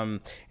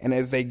 And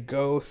as they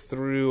go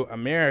through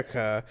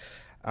America,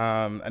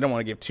 I don't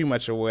want to give too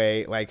much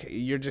away. Like,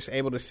 you're just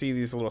able to see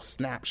these little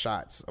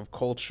snapshots of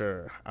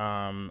culture,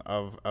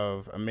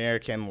 of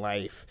American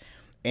life.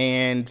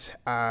 And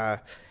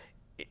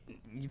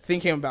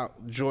thinking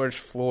about George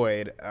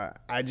Floyd,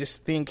 I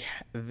just think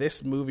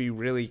this movie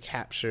really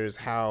captures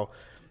how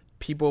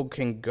people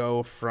can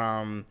go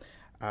from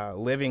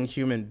living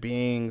human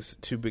beings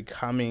to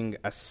becoming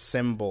a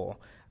symbol.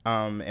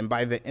 And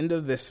by the end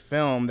of this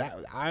film, that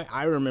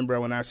I remember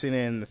when I was seeing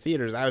it in the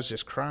theaters, I was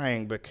just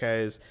crying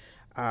because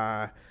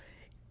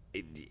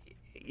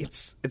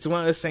it's one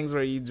of those things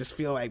where you just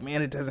feel like,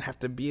 man, it doesn't have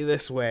to be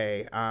this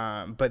way.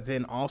 But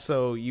then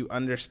also you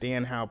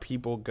understand how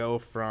people go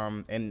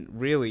from, and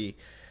really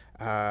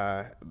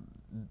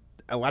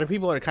a lot of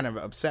people are kind of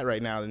upset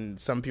right now, and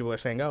some people are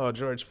saying, oh,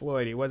 George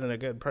Floyd, he wasn't a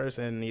good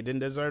person, he didn't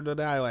deserve to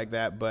die like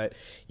that, but,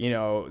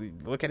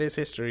 look at his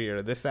history,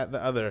 or this, that,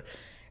 the other,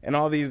 and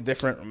all these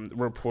different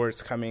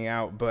reports coming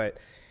out. But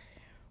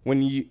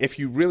if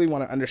you really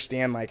want to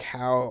understand like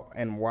how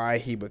and why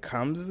he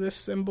becomes this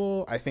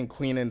symbol, I think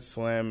Queen and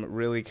Slim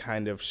really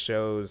kind of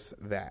shows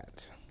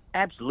that.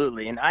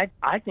 Absolutely. And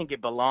I think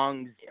it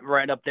belongs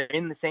right up there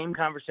in the same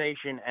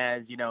conversation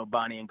as,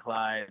 Bonnie and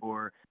Clyde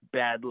or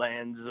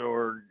Badlands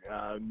or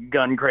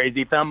Gun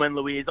Crazy, Thelma and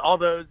Louise, all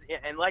those.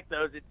 And like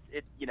those,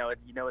 it's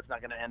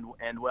not going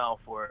to end well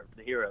for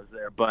the heroes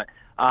there. But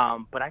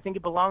I think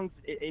it belongs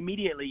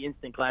immediately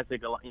instant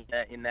classic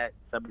in that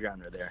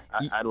subgenre there.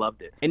 I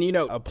loved it. And,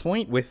 a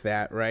point with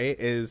that, right,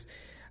 is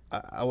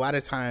a lot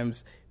of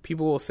times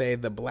people will say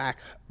the black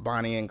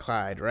Bonnie and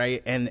Clyde,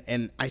 right?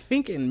 And I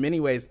think in many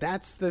ways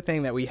that's the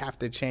thing that we have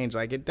to change.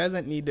 Like, it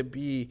doesn't need to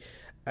be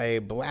a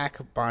black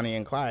Bonnie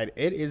and Clyde.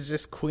 It is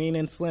just Queen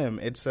and Slim.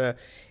 It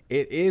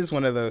is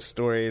one of those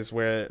stories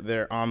where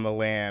they're on the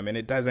lam and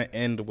it doesn't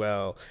end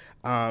well.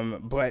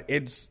 But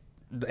it's,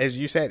 as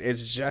you said,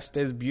 it's just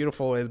as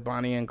beautiful as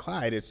Bonnie and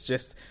Clyde. It's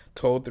just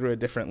told through a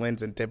different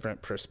lens and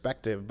different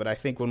perspective. But I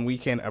think when we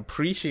can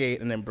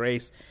appreciate and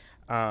embrace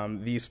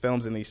these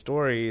films and these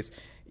stories,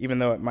 even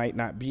though it might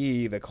not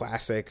be the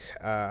classic,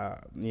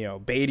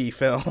 Beatty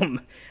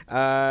film,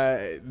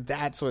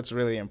 that's what's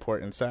really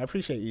important. So I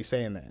appreciate you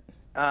saying that.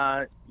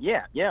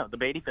 Yeah. The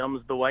Beatty film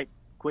is the white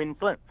Queen and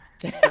Slim.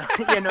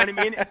 You know what I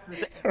mean?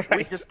 Right.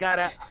 We just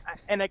gotta,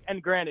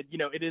 and granted,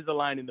 it is a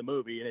line in the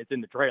movie and it's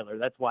in the trailer.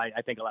 That's why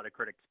I think a lot of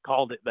critics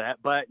called it that.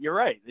 But you're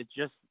right. It's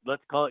just,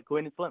 let's call it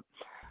Queen and Slim.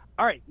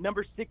 All right,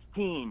 number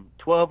 16,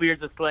 12 Years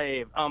a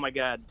Slave. Oh, my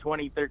God,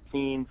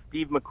 2013,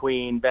 Steve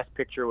McQueen, Best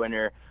Picture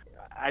winner.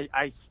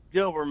 I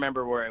still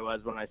remember where I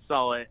was when I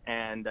saw it,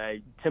 and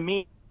to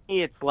me,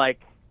 it's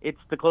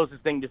the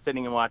closest thing to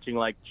sitting and watching,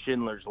 like,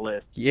 Schindler's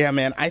List. Yeah,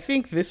 man, I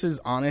think this is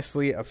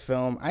honestly a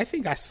film. I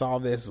think I saw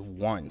this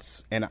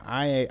once, and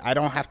I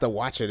don't have to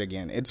watch it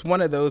again. It's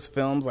one of those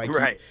films, like,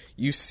 right.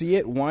 You see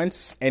it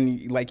once,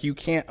 and, like, you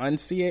can't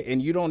unsee it,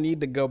 and you don't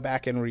need to go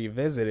back and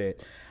revisit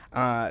it.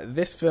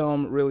 This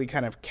film really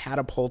kind of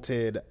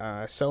catapulted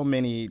so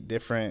many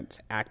different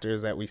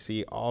actors that we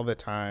see all the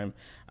time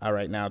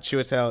right now.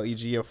 Chiwetel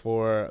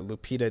Ejiofor,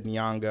 Lupita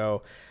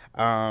Nyong'o.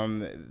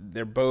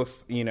 They're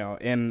both,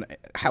 in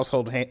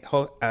household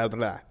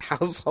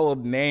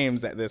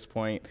names at this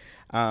point.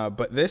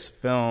 But this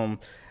film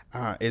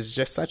is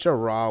just such a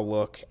raw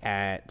look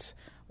at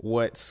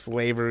what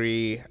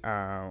slavery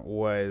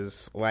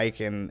was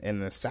like in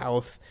the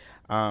South.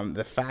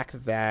 The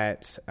fact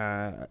that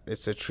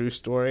it's a true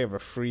story of a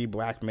free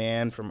black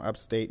man from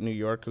upstate New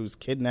York who's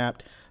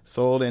kidnapped,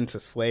 sold into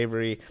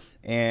slavery,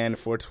 and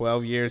for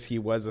 12 years he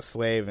was a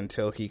slave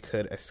until he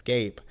could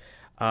escape.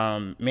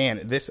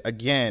 Man, this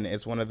again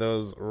is one of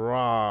those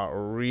raw,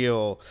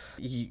 real,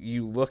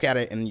 you look at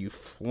it and you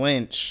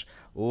flinch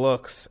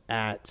looks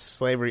at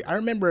slavery. I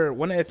remember,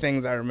 one of the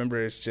things I remember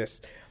is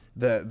just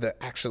the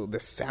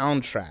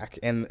soundtrack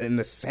and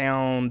the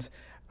sound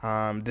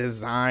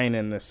design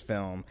in this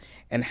film,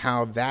 and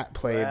how that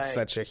played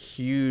such a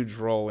huge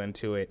role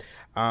into it.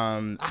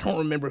 I don't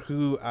remember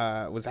who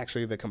was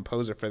actually the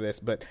composer for this,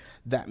 but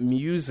that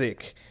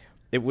music,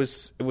 it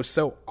was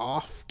so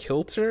off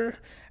kilter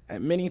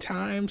many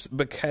times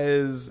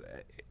because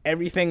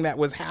everything that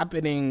was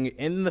happening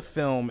in the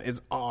film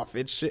is off.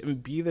 It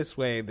shouldn't be this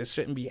way. This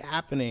shouldn't be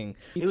happening.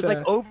 It was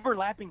like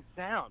overlapping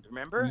sound,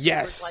 remember?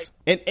 Yes.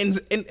 And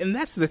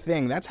that's the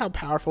thing. That's how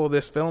powerful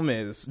this film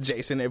is,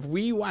 Jason. If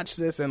we watch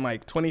this in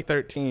like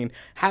 2013,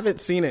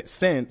 haven't seen it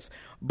since,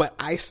 but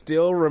I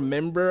still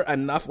remember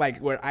enough like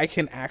where I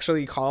can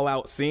actually call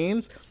out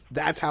scenes,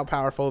 that's how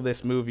powerful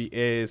this movie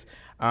is.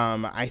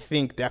 I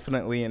think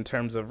definitely in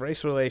terms of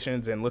race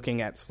relations and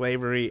looking at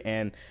slavery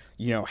and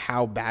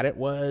how bad it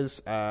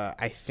was,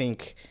 I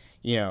think,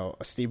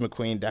 Steve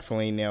McQueen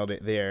definitely nailed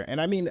it there.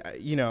 And I mean,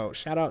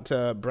 shout out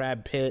to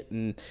Brad Pitt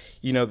and,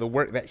 the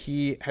work that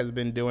he has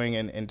been doing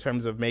in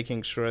terms of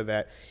making sure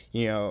that,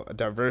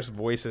 diverse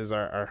voices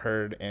are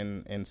heard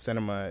in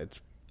cinema. It's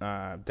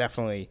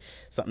definitely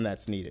something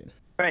that's needed.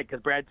 Right,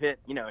 because Brad Pitt,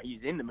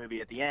 he's in the movie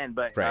at the end,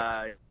 but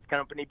his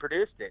company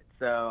produced it.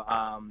 So,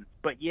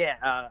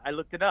 I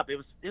looked it up. It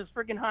was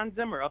freaking Hans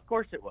Zimmer. Of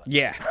course it was.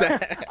 Yeah.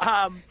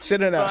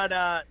 Should have known.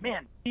 But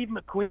man, Steve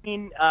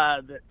McQueen,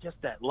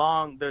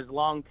 those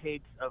long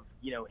takes of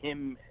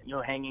him,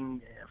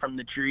 hanging from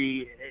the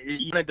tree.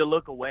 You wanted to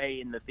look away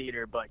in the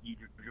theater, but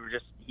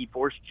he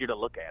forced you to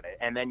look at it.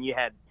 And then you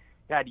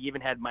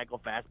even had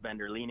Michael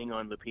Fassbender leaning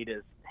on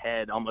Lupita's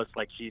head, almost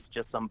like she's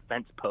just some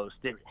fence post.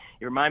 It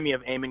reminded me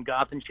of Eamon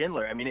Goth and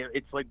Schindler. I mean,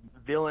 it's like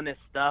villainous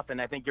stuff, and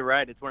I think you're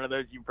right. It's one of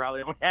those you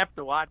probably don't have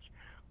to watch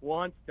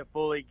once to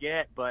fully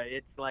get, but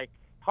it's like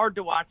hard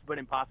to watch but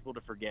impossible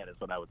to forget is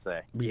what I would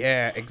say.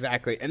 Yeah,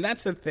 exactly. And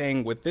that's the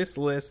thing with this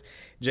list,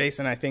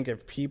 Jason. I think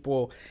if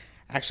people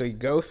actually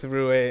go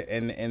through it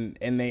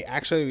and they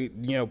actually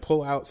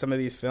pull out some of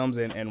these films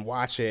and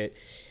watch it,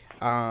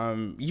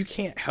 you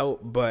can't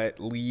help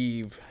but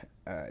leave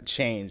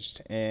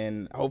changed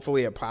in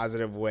hopefully a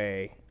positive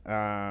way,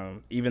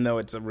 even though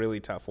it's a really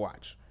tough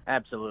watch.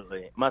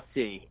 Absolutely. Must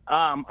see.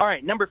 All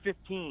right, number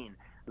 15,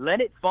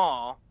 Let It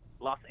Fall,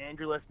 Los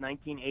Angeles,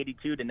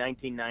 1982 to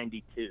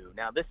 1992.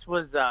 Now, this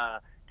was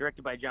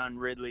directed by John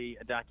Ridley,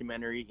 a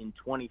documentary in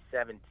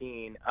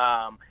 2017.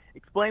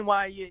 Explain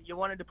why you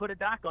wanted to put a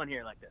doc on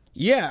here like this.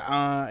 Yeah,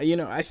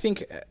 I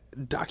think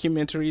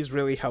documentaries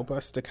really help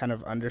us to kind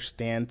of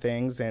understand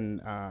things,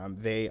 and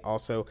they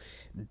also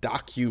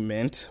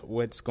document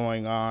what's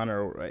going on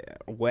or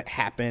what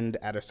happened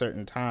at a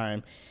certain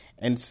time.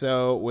 And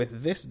so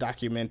with this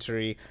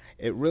documentary,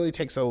 it really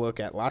takes a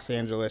look at Los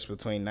Angeles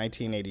between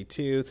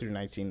 1982 through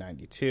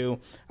 1992.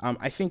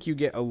 I think you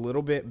get a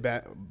little bit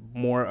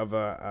more of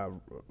a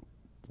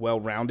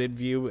well-rounded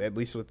view, at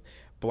least with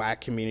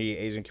Black community,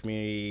 Asian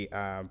community,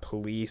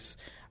 police.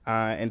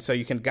 And so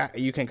you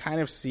can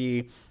kind of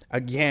see,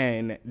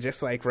 again,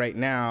 just like right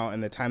now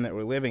in the time that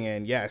we're living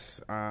in, yes,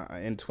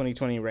 in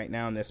 2020 right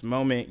now in this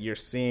moment, you're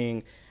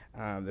seeing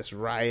this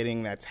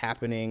rioting that's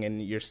happening,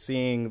 and you're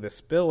seeing the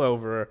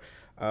spillover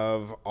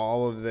of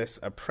all of this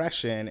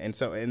oppression. And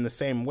so in the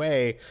same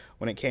way,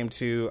 when it came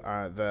to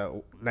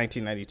the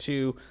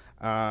 1992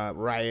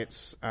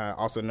 riots,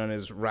 also known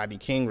as Rodney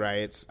King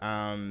riots,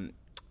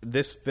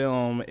 this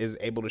film is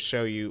able to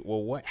show you,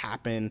 well, what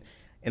happened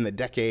in the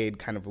decade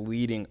kind of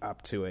leading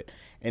up to it.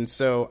 And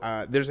so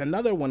there's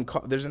another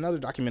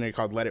documentary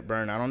called Let It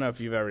Burn. I don't know if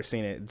you've ever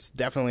seen it. It's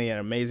definitely an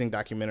amazing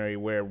documentary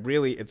where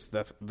really it's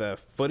the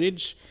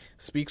footage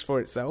speaks for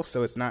itself.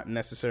 So it's not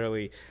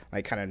necessarily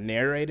like kind of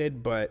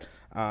narrated, but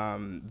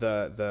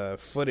the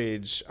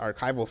footage,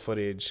 archival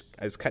footage,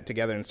 is cut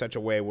together in such a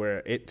way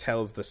where it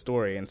tells the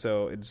story. And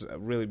so it's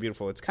really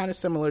beautiful. It's kind of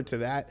similar to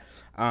that.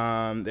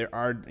 There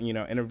are,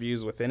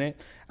 interviews within it,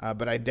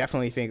 but I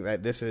definitely think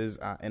that this is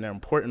an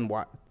important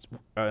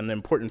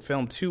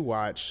film to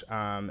watch,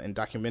 and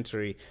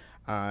documentary,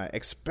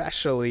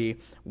 especially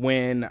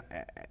when,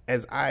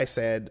 as I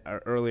said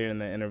earlier in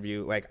the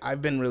interview, like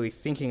I've been really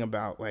thinking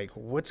about like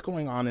what's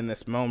going on in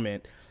this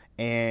moment.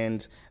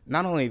 And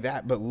not only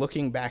that, but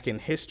looking back in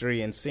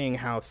history and seeing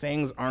how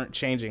things aren't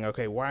changing.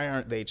 Okay, why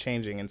aren't they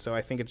changing? And so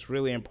I think it's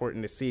really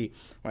important to see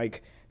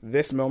like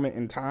this moment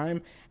in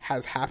time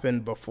has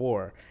happened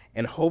before,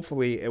 and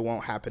hopefully it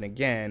won't happen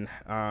again.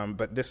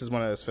 But this is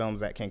one of those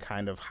films that can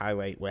kind of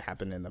highlight what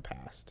happened in the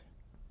past.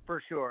 For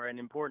sure, and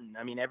important.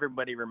 I mean,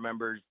 everybody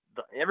remembers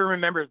the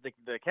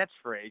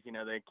catchphrase,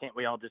 can't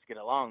we all just get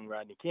along,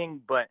 Rodney King?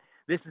 But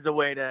this is a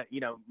way to,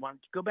 why don't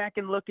you go back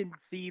and look and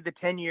see the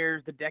 10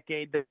 years, the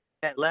decade that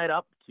led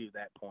up to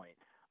that point.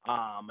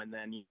 And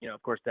then,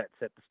 of course, that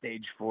set the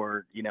stage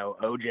for,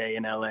 OJ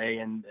in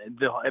LA and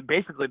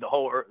basically the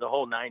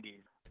whole 90s.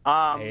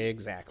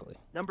 Exactly.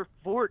 Number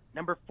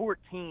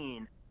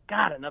 14.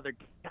 God,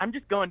 I'm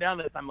just going down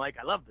this. I'm like,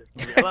 I love this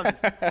movie. I love this.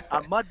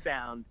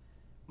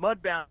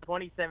 Mudbound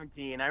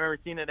 2017. I remember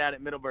seeing it out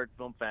at Middleburg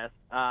Film Fest.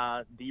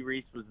 Dee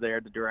Reese was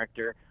there, the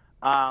director.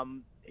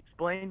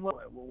 Explain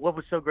what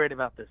was so great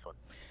about this one.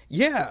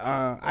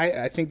 Yeah,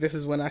 I think this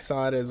is when I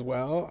saw it as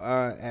well,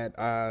 at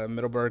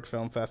Middleburg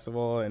Film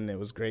Festival, and it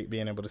was great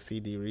being able to see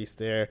Dee Reese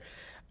there.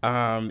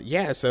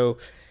 So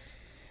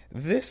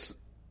this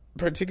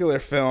particular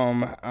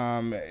film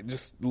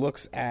just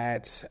looks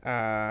at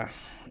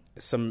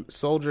some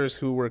soldiers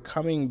who were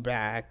coming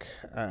back.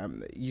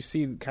 You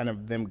see kind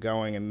of them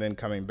going and then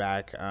coming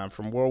back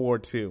from World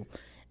War II,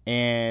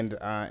 and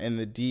in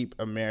the deep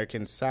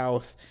American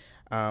South,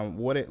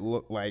 what it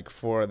looked like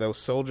for those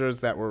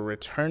soldiers that were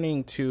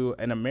returning to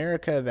an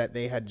America that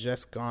they had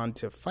just gone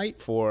to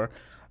fight for,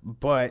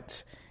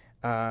 but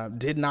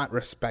did not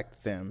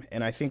respect them.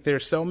 And I think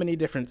there's so many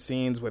different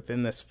scenes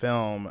within this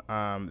film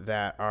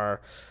that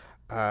are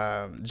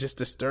just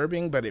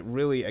disturbing, but it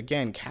really,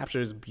 again,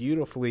 captures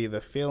beautifully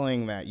the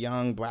feeling that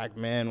young Black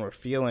men were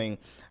feeling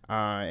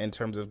in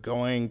terms of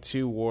going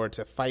to war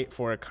to fight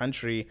for a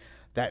country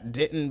that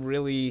didn't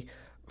really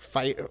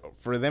fight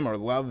for them or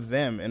love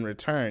them in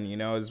return.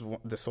 As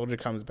the soldier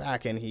comes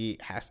back and he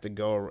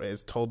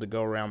is told to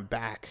go around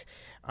back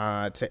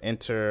to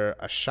enter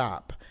a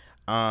shop.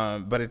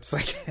 But it's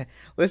like,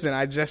 listen,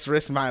 I just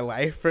risked my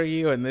life for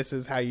you, and this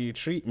is how you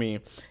treat me.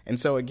 And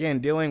so again,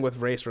 dealing with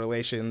race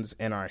relations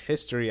in our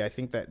history, I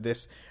think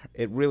that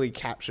it really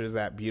captures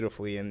that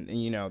beautifully. And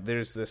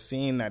there's this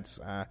scene that's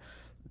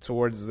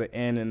towards the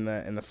end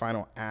in the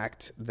final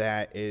act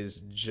that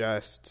is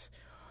just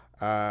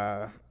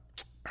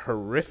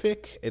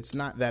horrific. It's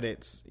not that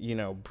it's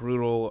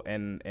brutal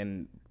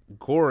and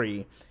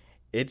gory.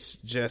 It's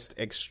just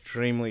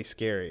extremely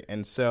scary.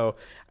 And so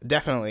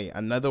definitely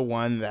another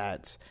one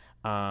that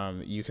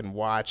you can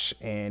watch,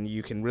 and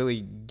you can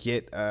really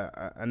get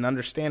an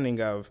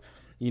understanding of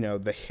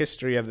the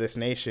history of this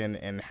nation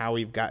and how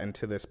we've gotten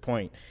to this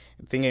point.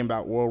 Thinking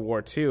about World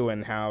War II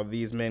and how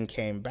these men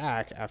came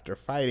back after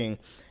fighting.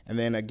 And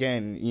then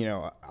again,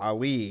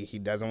 Ali, he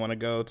doesn't want to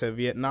go to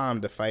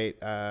Vietnam to fight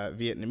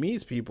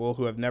Vietnamese people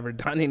who have never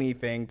done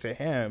anything to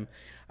him.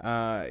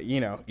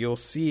 You'll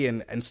see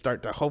and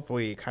start to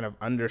hopefully kind of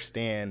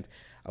understand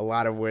a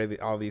lot of where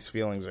all these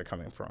feelings are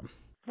coming from.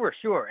 For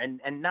sure,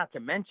 and not to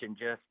mention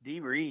just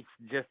Dee Reese,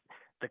 just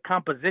the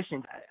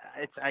composition.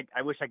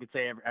 I wish I could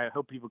say. I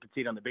hope people could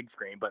see it on the big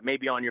screen, but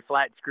maybe on your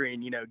flat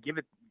screen, give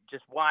it,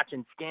 just watch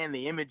and scan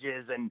the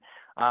images, and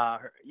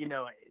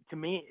to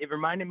me, it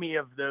reminded me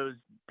of those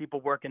people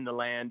working the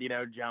land.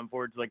 John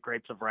Ford's like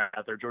Grapes of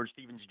Wrath, or George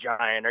Stevens'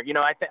 Giant, or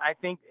I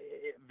think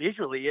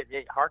visually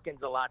it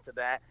harkens a lot to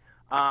that.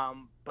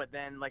 But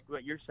then, like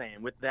what you're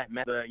saying, with that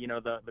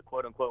the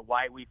quote unquote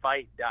 "Why We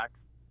Fight" docs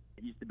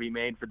that used to be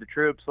made for the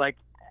troops, like,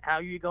 how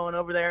are you going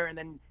over there and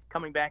then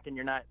coming back and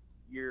you're not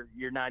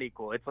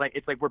equal? It's like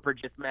we're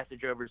projecting this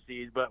message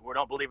overseas, but we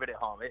don't believe it at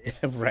home.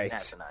 It's right.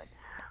 asinine.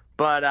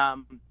 But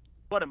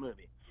what a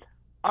movie!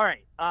 All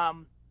right,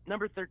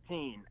 number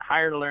 13,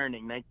 Higher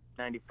Learning,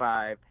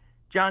 1995.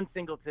 John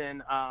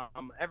Singleton.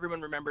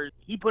 Everyone remembers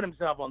he put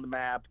himself on the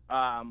map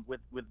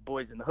with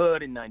Boys in the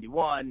Hood in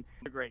 '91.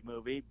 A great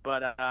movie,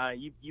 but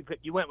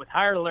you went with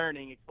Higher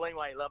Learning. Explain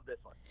why you love this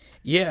one.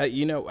 Yeah,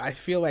 I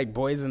feel like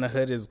Boys in the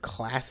Hood is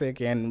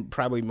classic, and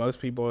probably most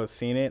people have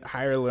seen it.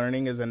 Higher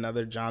Learning is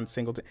another John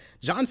Singleton.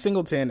 John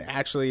Singleton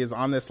actually is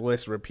on this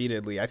list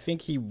repeatedly. I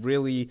think he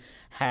really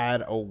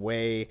had a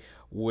way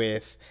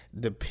with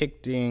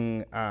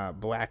depicting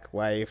Black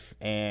life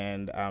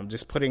and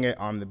just putting it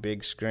on the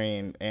big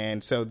screen.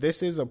 And so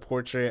this is a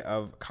portrait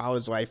of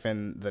college life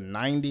in the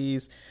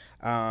 90s.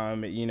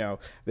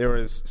 There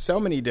was so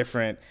many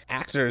different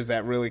actors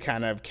that really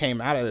kind of came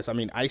out of this. I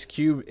mean, Ice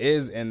Cube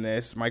is in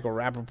this, Michael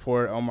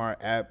Rappaport, Omar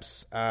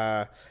Epps.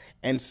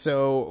 And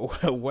so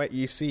what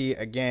you see,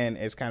 again,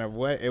 is kind of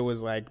what it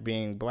was like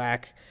being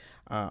Black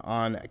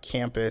on a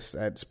campus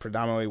that's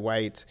predominantly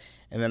white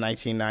in the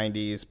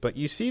 1990s. But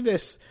you see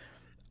this,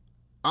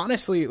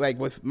 honestly, like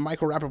with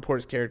Michael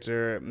Rappaport's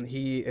character,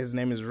 his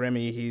name is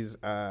Remy. He's,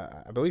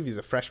 I believe he's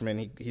a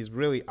freshman. He's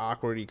really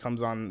awkward. He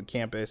comes on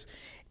campus.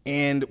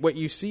 And what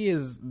you see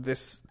is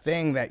this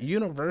thing that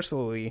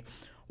universally,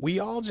 we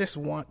all just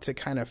want to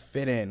kind of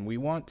fit in. We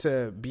want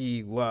to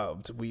be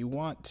loved. We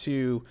want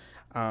to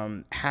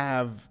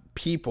have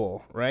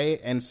people, right?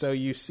 And so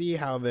you see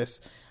how this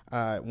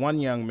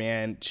one young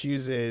man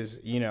chooses,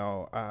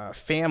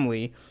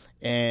 family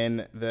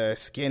and the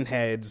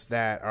skinheads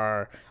that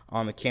are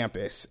on the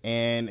campus,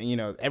 and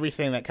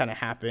everything that kind of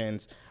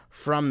happens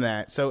from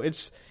that. So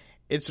it's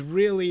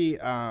really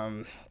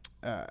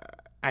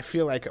I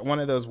feel like one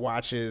of those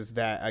watches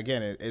that,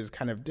 again, is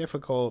kind of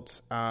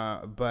difficult,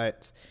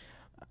 but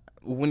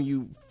when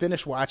you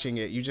finish watching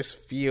it, you just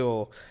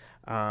feel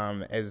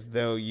as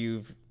though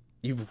you've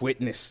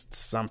witnessed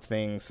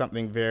something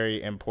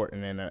very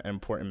important and an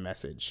important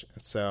message.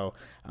 So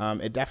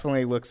it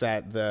definitely looks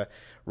at the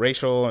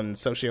racial and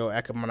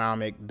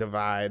socioeconomic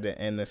divide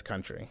in this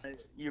country.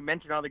 You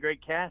mentioned all the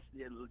great cast.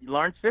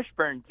 Lawrence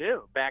Fishburne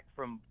too, back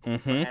from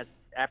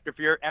after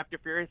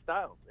Furious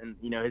Styles, and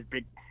his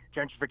big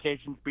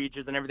gentrification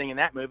speeches and everything in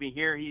that movie.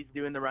 Here he's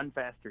doing the run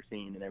faster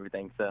scene and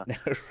everything. So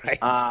right.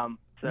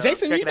 So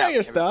Jason, you know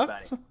your stuff.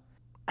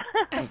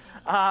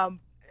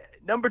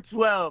 Number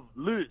 12,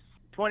 Loose.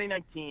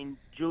 2019,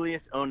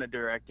 Julius Ona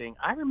directing.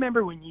 I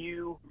remember when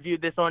you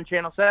viewed this on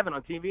Channel 7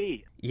 on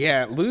TV.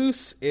 Yeah,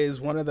 Loose is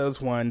one of those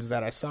ones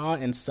that I saw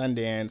in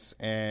Sundance,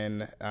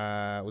 and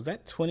was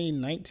that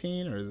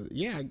 2019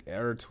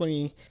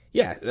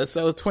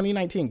 so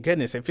 2019.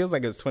 Goodness, it feels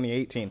like it was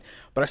 2018.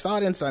 But I saw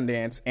it in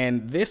Sundance,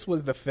 and this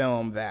was the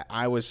film that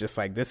I was just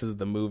like, this is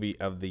the movie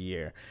of the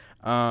year.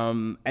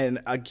 And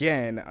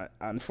again,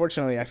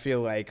 unfortunately, I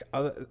feel like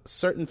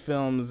certain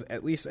films,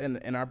 at least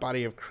in our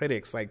body of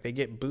critics, like they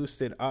get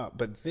boosted up.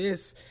 But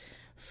this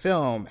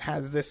film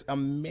has this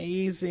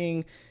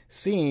amazing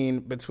scene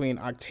between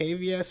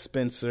Octavia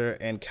Spencer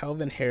and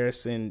Kelvin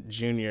Harrison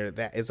Jr.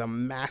 that is a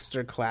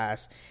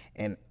masterclass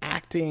in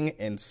acting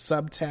and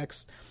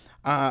subtext.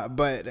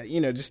 But,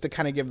 just to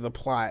kind of give the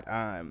plot,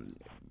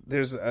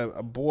 there's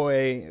a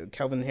boy,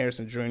 Kelvin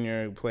Harrison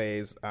Jr., who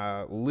plays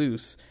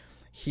Luce.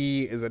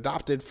 He is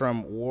adopted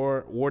from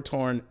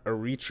war-torn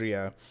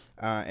Eritrea.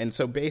 And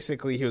so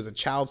basically he was a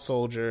child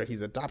soldier.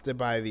 He's adopted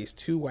by these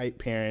two white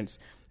parents.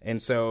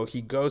 And so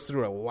he goes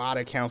through a lot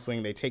of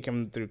counseling. They take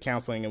him through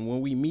counseling. And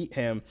when we meet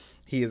him,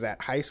 he is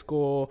at high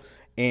school.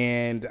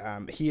 And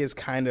he is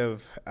kind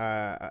of,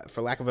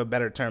 for lack of a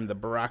better term, the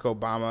Barack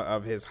Obama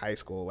of his high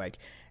school. Like,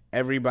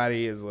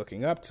 everybody is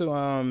looking up to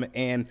him.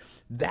 And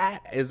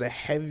that is a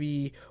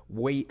heavy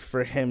weight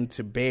for him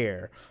to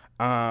bear.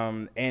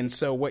 And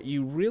so what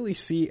you really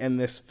see in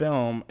this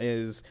film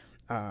is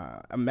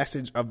a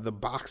message of the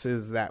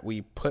boxes that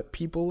we put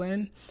people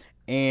in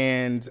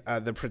and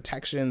the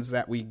protections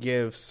that we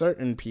give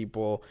certain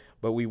people,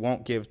 but we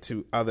won't give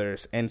to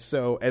others. And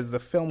so as the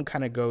film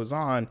kind of goes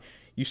on,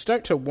 you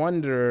start to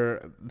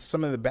wonder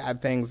some of the bad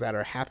things that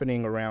are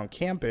happening around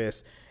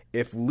campus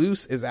if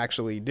Luce is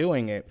actually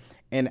doing it.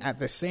 And at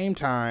the same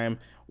time,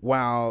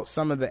 while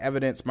some of the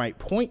evidence might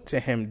point to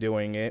him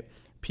doing it,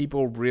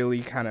 people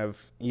really kind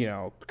of,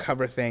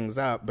 cover things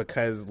up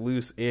because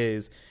Luce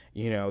is,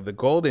 the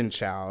golden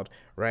child,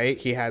 right?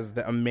 He has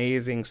the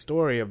amazing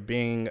story of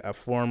being a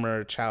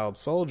former child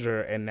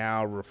soldier and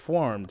now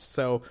reformed.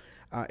 So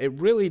it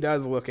really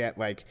does look at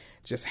like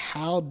just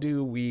how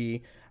do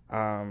we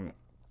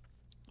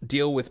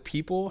deal with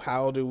people,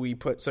 how do we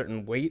put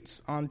certain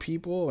weights on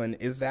people, and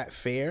is that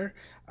fair?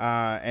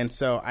 And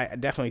so I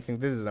definitely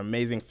think this is an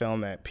amazing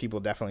film that people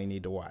definitely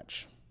need to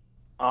watch.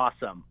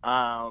 Awesome.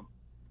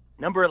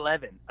 Number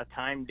 11, A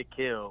Time to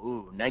Kill.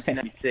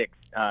 1996,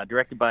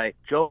 directed by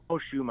Joel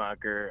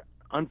Schumacher.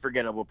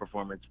 Unforgettable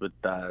performance with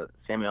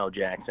Samuel L.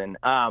 Jackson.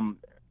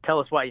 Tell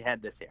us why you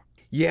had this here.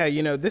 Yeah,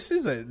 this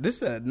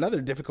is another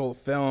difficult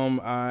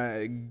film.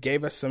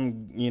 Gave us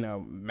some,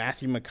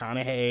 Matthew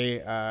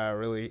McConaughey.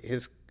 Really,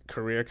 his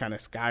career kind of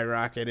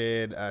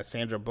skyrocketed.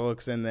 Sandra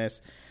Bullock's in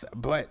this,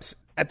 but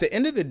at the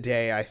end of the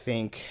day, I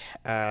think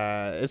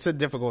it's a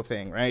difficult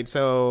thing, right?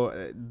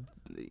 So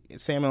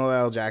Samuel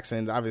L.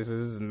 Jackson's, obviously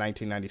this is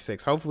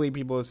 1996. Hopefully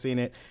people have seen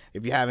it.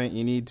 If you haven't,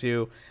 you need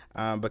to.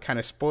 But kind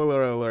of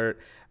spoiler alert,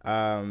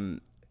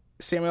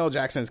 Samuel L.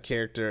 Jackson's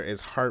character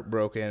is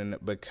heartbroken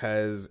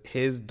because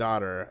his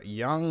daughter,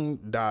 young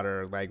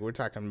daughter, like we're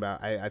talking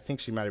about, I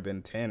think she might have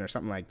been 10 or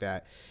something like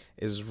that,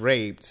 is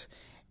raped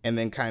and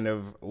then kind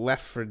of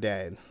left for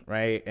dead,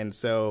 right? And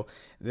so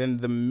then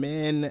the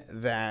men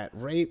that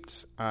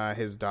raped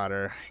his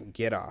daughter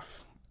get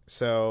off.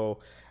 So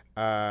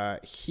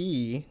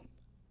he,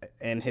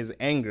 in his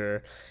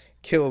anger,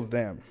 kills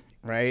them,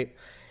 right?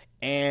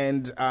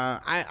 And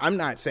I'm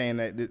not saying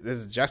that this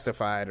is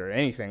justified or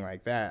anything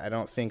like that. I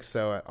don't think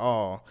so at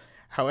all.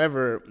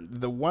 However,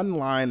 the one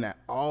line that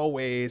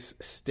always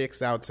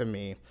sticks out to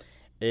me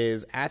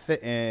is at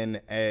the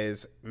end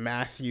as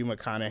Matthew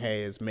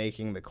McConaughey is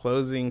making the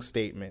closing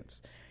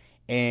statements,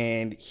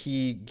 and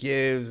he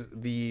gives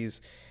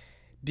these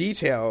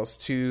details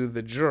to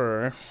the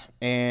juror,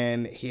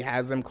 and he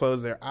has them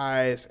close their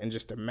eyes and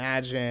just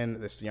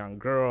imagine this young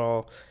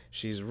girl,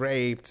 she's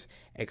raped,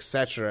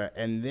 etc.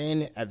 And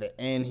then at the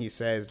end he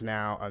says,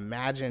 now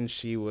imagine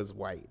she was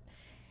white.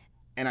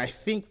 And I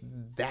think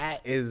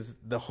that is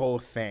the whole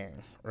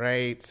thing,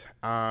 right?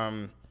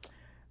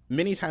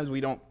 Many times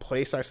we don't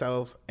place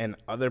ourselves in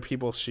other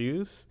people's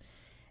shoes,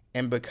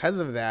 and because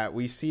of that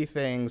we see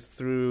things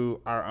through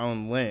our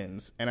own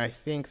lens. And I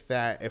think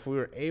that if we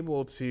were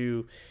able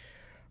to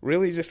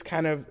really just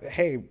kind of,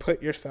 hey,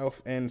 put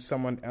yourself in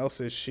someone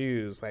else's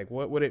shoes, like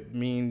what would it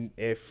mean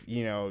if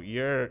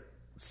your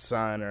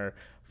son or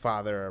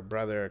father or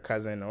brother or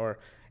cousin, or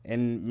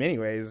in many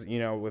ways,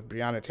 with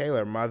Breonna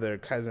Taylor, mother,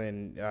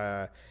 cousin,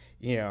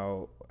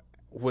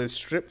 was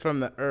stripped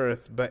from the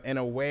earth, but in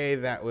a way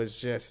that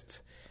was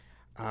just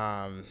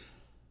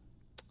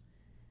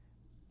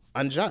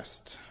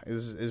unjust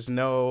is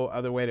no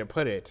other way to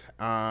put it.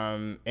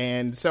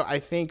 And so I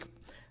think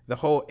the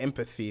whole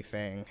empathy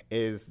thing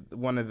is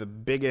one of the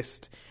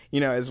biggest,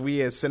 as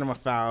we as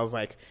cinemaphiles,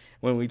 like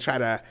when we try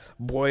to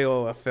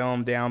boil a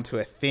film down to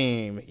a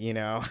theme,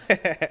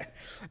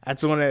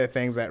 that's one of the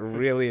things that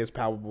really is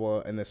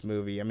palpable in this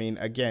movie. I mean,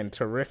 again,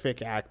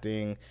 terrific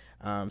acting,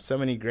 so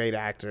many great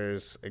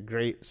actors, a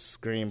great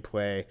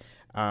screenplay.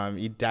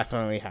 You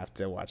definitely have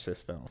to watch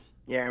this film.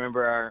 Yeah, I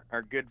remember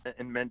our good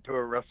and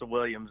mentor Russell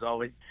Williams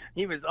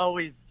he was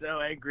always so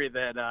angry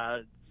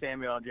that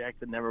Samuel L.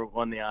 Jackson never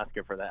won the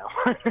Oscar for that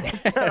one.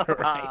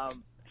 Right.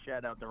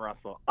 Shout out to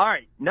Russell. All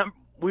right,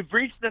 we've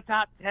reached the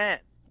top 10.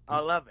 I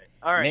love it.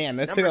 All right, man,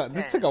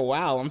 this took a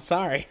while. I'm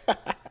sorry.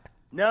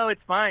 No,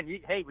 it's fine.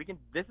 Hey, we can.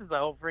 This is a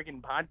whole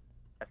freaking podcast.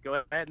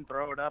 Go ahead and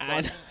throw it up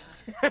on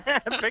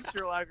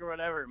Picture Log or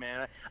whatever,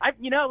 man.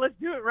 Let's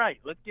do it right.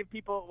 Let's give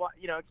people,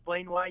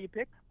 explain why you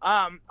picked.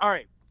 All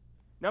right,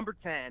 number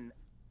 10.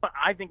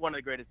 I think one of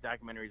the greatest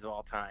documentaries of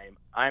all time,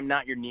 I'm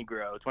Not Your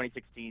Negro,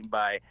 2016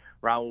 by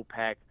Raoul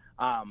Peck,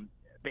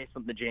 based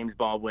on the James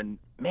Baldwin.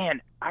 Man,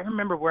 I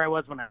remember where I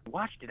was when I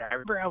watched it. I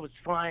remember I was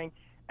flying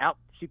out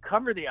to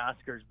cover the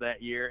Oscars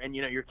that year, and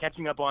you're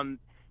catching up on,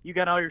 you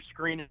got all your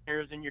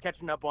screeners and you're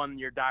catching up on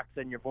your docs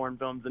and your foreign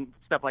films and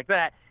stuff like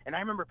that. And I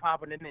remember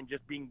popping in and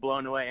just being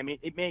blown away. I mean,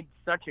 it made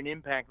such an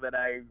impact that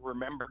I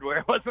remembered where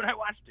I was when I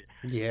watched it.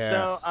 Yeah.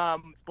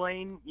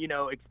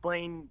 So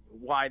explain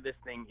why this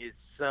thing is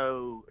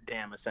so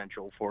damn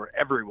essential for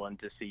everyone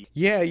to see.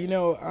 Yeah,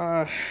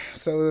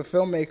 so the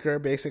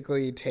filmmaker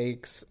basically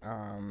takes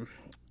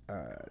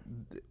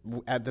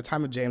at the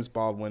time of James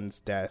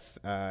Baldwin's death,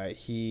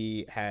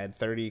 he had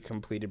 30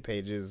 completed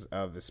pages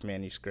of this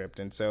manuscript.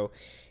 And so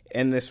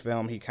in this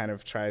film, he kind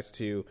of tries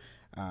to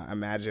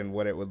imagine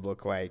what it would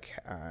look like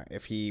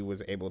if he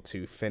was able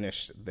to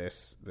finish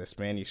this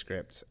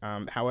manuscript.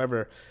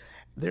 However,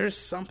 there's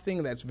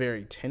something that's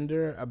very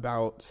tender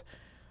about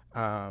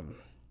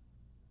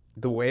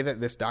the way that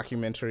this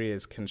documentary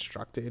is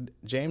constructed.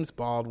 James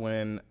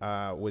Baldwin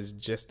was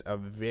just a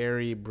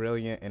very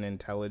brilliant and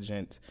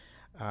intelligent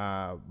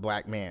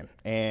black man,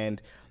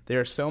 and there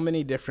are so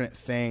many different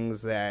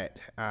things that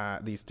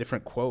these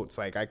different quotes,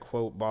 like I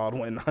quote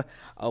Baldwin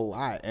a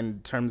lot in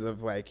terms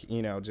of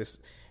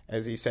just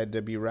as he said,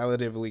 to be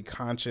relatively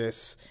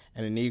conscious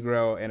and a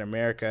Negro in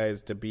America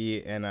is to be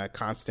in a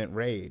constant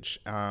rage.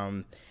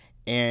 And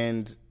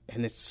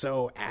and it's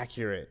so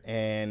accurate,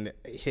 and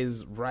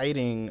his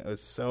writing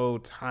is so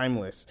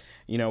timeless.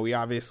 We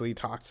obviously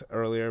talked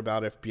earlier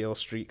about If Beale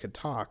Street Could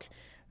Talk.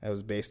 That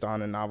was based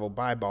on a novel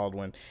by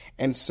Baldwin.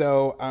 And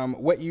so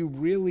what you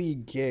really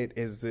get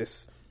is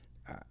this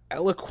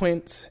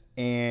eloquent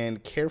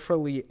and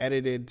carefully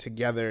edited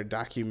together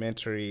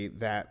documentary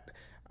that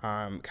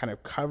kind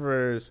of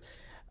covers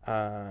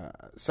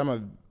some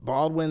of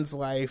Baldwin's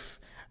life.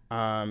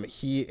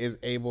 He is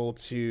able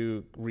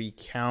to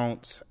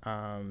recount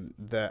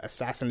the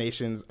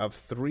assassinations of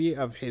 3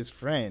 of his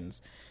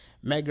friends,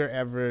 Medgar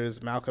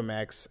Evers, Malcolm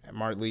X, and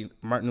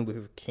Martin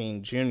Luther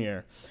King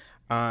Jr.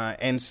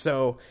 And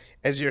so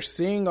as you're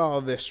seeing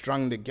all this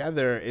strung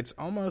together, it's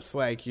almost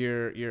like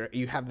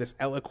you have this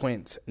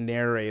eloquent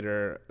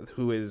narrator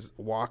who is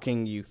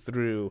walking you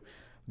through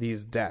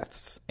these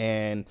deaths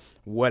and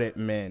what it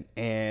meant,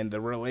 and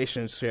the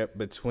relationship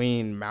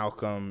between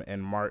Malcolm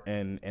and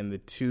Martin and the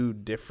 2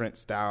 different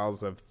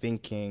styles of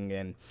thinking.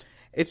 And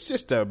it's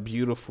just a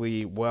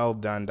beautifully well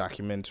done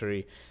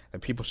documentary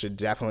that people should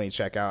definitely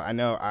check out. I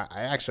know I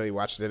actually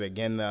watched it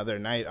again the other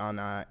night on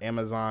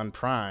Amazon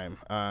Prime.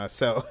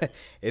 So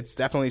it's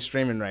definitely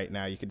streaming right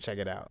now. You can check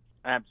it out.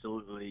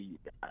 Absolutely.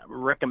 I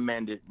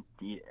recommend it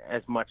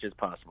as much as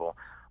possible.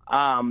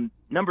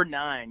 Number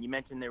 9, you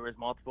mentioned there was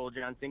multiple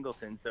John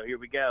Singleton. So here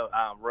we go.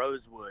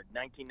 Rosewood,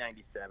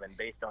 1997,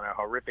 based on a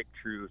horrific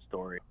true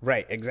story.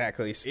 Right,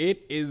 exactly.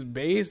 It is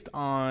based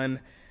on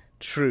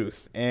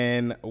truth,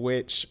 in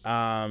which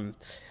there's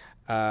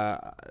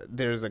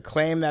a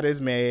claim that is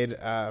made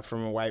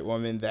from a white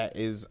woman that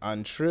is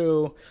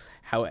untrue.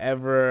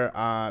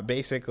 However,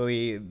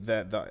 basically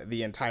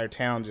the entire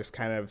town just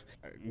kind of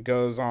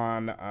goes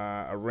on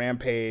a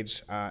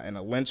rampage, and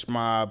a lynch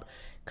mob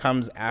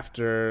comes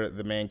after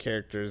the main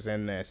characters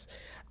in this.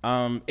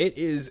 It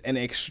is an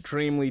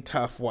extremely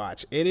tough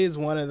watch. It is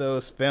one of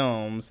those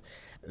films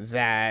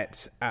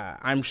that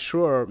I'm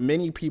sure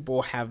many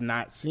people have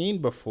not seen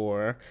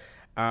before,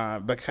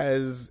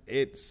 because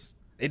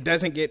it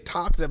doesn't get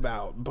talked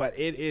about, but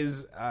it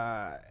is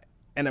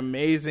an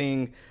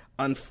amazing,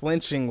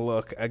 unflinching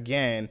look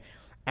again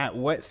at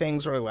what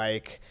things were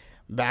like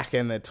back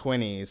in the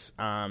 20s.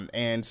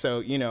 And so,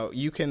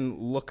 you can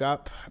look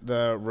up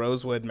the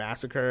Rosewood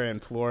Massacre in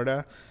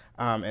Florida,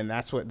 and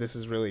that's what this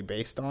is really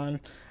based on.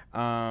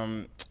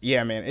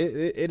 Yeah, man,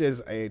 it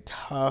is a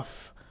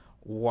tough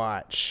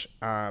watch.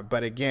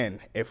 But again,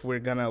 if we're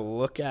going to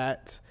look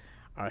at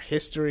our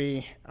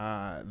history,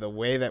 the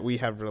way that we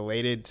have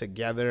related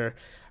together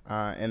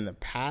in the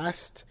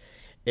past,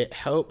 it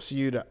helps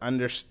you to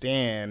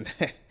understand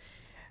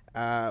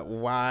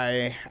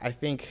why I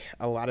think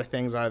a lot of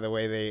things are the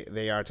way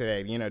they are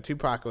today.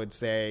 Tupac would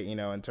say,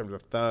 in terms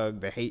of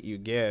Thug, The Hate U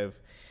Give,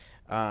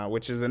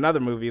 which is another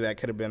movie that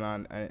could have been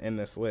on in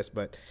this list,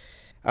 but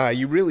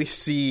you really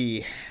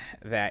see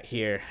that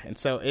here. And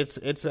so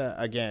it's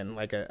again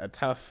like a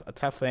tough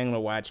thing to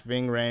watch.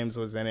 Ving Rhames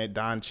was in it,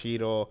 Don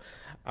Cheadle.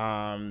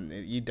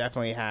 You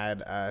definitely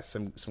had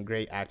some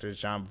great actors.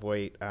 Jon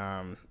Voight.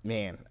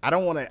 Man,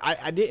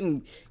 I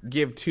didn't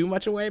give too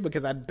much away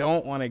because I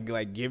don't want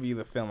to give you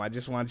the film. I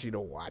just want you to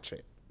watch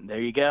it. There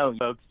you go,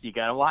 folks. You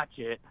got to watch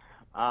it,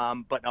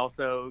 but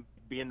also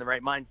be in the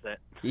right mindset.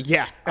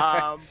 Yeah.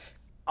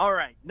 All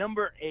right,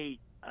 number 8,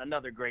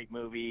 another great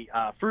movie,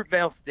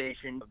 Fruitvale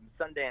Station,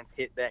 Sundance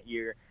hit that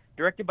year,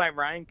 directed by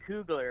Ryan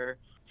Coogler,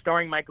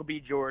 starring Michael B.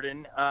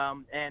 Jordan,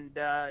 and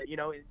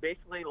it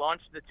basically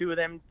launched the 2 of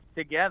them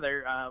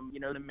together,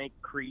 to make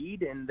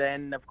Creed, and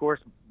then, of course,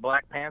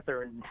 Black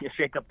Panther, and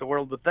shake up the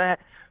world with that.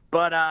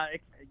 But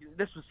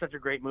this was such a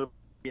great movie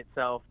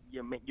itself.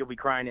 You'll be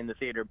crying in the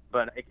theater.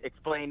 But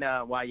explain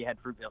why you had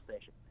Fruitvale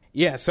Station.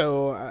 Yeah,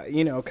 so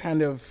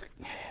kind of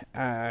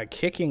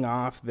kicking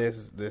off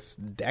this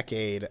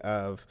decade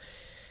of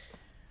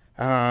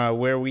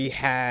where we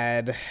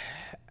had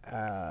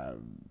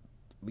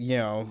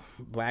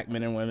black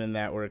men and women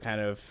that were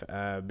kind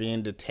of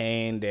being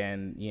detained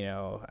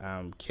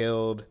and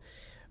killed,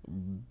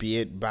 be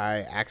it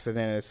by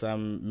accident, as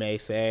some may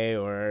say,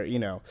 or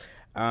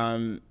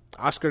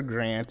Oscar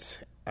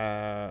Grant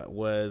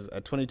was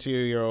a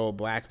 22-year-old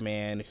black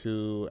man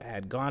who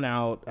had gone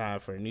out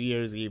for a New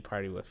Year's Eve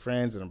party with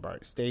friends in a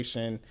BART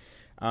station,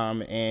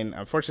 and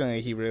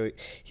unfortunately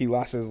he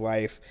lost his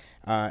life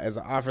as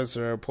an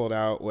officer pulled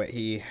out what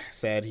he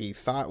said he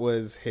thought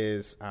was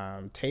his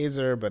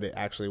taser, but it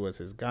actually was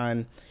his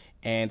gun,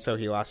 and so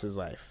he lost his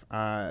life.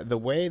 The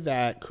way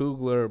that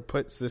Coogler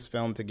puts this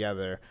film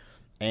together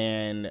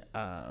and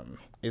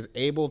is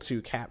able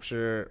to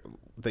capture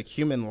the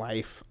human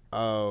life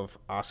of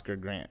Oscar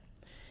Grant.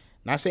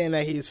 Not saying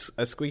that he's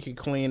a squeaky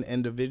clean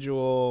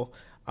individual.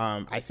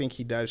 I think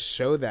he does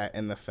show that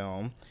in the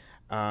film,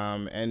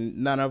 and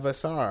none of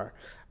us are.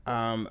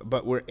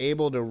 But we're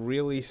able to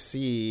really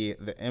see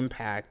the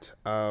impact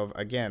of,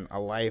 again, a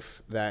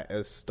life that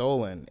is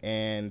stolen,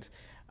 and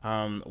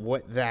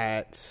what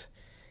that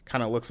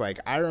kind of looks like.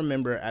 I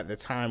remember at the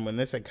time when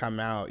this had come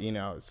out,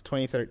 it's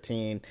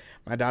 2013.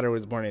 My daughter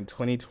was born in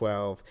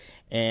 2012.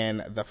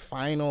 And the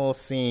final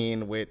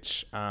scene,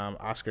 which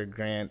Oscar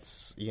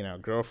Grant's,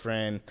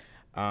 girlfriend,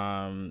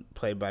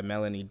 played by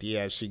Melanie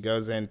Diaz, she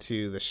goes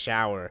into the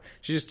shower.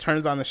 She just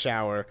turns on the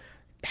shower,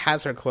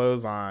 has her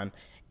clothes on,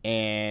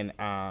 and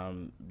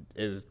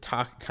is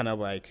kind of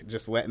like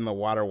just letting the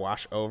water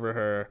wash over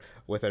her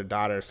with her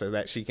daughter so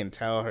that she can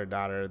tell her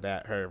daughter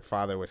that her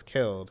father was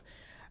killed.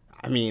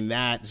 I mean,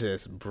 that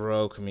just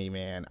broke me,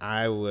 man.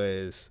 I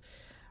was,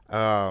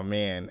 oh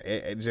man,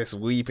 it just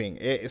weeping.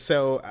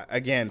 So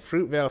again,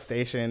 Fruitvale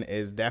Station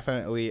is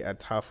definitely a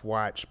tough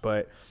watch,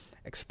 but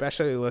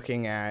especially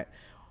looking at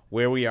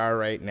where we are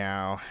right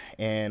now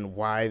and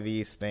why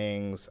these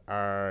things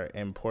are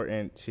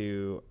important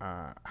to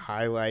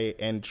highlight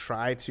and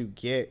try to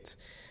get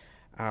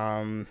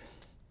some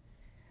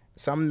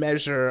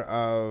measure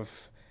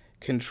of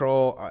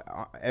control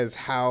as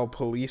how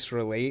police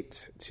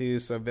relate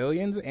to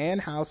civilians and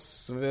how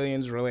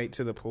civilians relate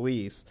to the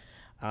police.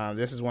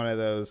 This is one of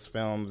those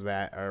films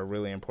that are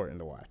really important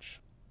to watch.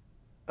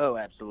 Oh,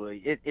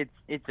 absolutely.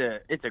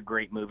 It's a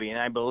great movie, and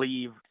I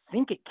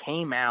think it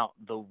came out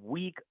the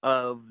week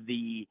of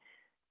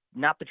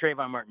not the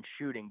Trayvon Martin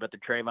shooting, but the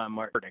Trayvon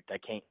Martin verdict. I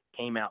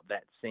came out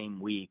that same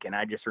week, and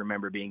I just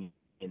remember being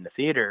in the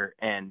theater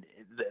and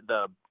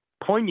the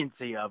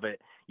poignancy of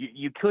it.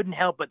 You couldn't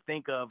help but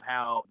think of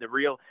how the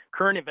real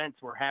current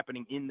events were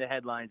happening in the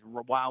headlines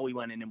while we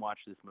went in and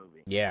watched this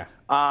movie. Yeah.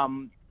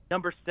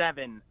 Number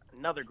 7,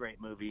 another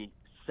great movie,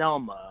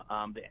 Selma,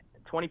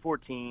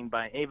 2014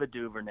 by Ava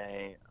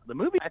DuVernay. The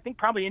movie, I think,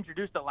 probably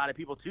introduced a lot of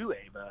people to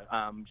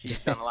Ava. She's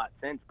done a lot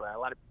since, but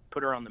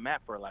put her on the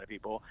map for a lot of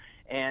people.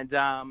 And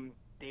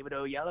David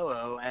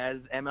Oyelowo as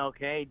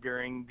MLK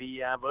during the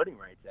Voting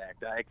Rights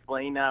Act.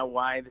 Explain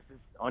why this is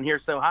on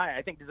here so high.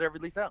 I think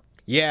deservedly so.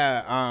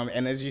 Yeah,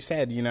 and as you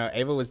said,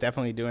 Ava was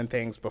definitely doing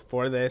things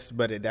before this,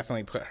 but it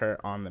definitely put her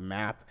on the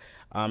map.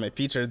 It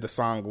featured the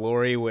song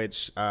Glory,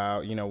 which,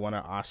 won an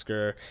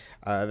Oscar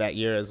that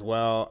year as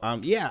well.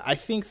 I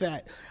think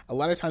that a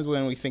lot of times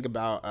when we think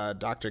about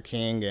Dr.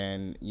 King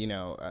and,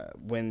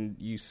 when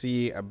you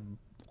see a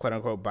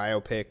quote-unquote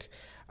biopic,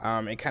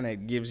 it kind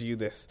of gives you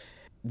this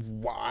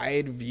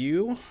wide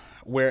view,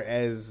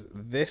 whereas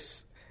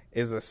this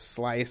is a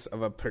slice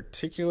of a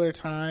particular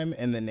time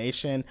in the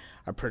nation,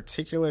 a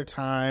particular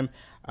time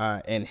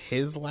in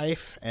his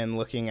life, and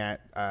looking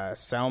at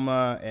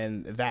Selma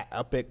and that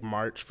epic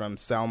march from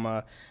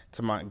Selma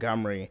to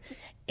Montgomery,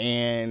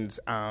 and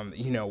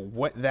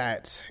what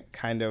that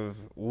kind of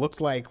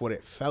looked like, what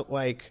it felt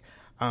like.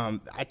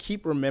 I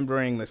keep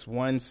remembering this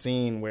one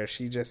scene where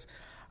she just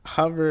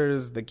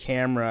hovers the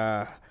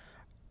camera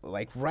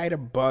like right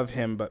above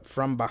him, but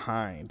from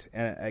behind.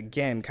 And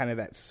again, kind of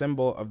that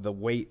symbol of the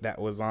weight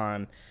that was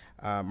on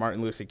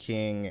Martin Luther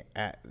King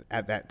at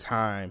that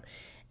time.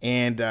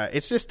 And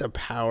it's just a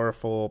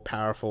powerful,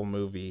 powerful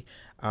movie.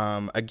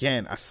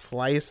 Again, a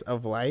slice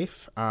of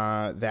life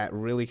that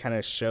really kind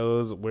of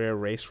shows where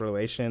race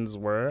relations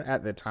were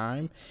at the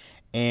time.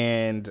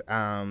 And,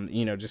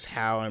 just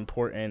how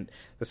important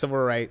the civil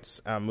rights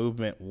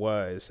movement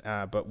was.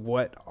 But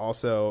what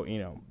also,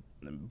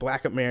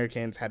 Black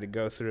Americans had to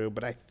go through.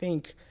 But I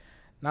think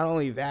not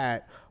only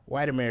that,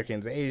 white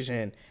Americans,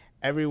 Asian,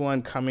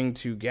 everyone coming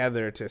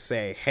together to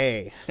say,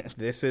 hey,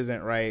 this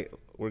isn't right.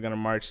 We're going to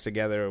march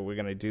together. We're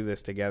going to do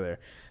this together.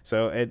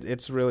 So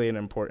it's really an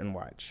important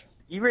watch.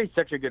 You raised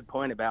such a good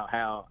point about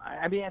how,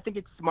 I think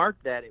it's smart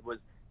that it was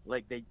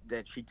like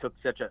that she took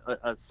such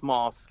a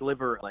small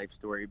sliver of life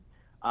story.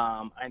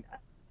 I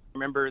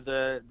remember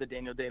the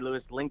Daniel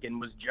Day-Lewis Lincoln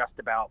was just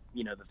about,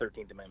 the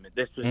 13th Amendment.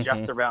 This was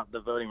just about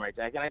the Voting Rights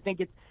Act. And I think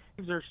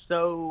these are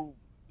so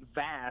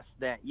vast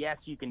that, yes,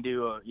 you can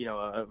do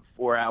a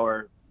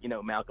 4-hour,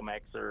 Malcolm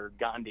X or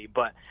Gandhi,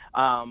 but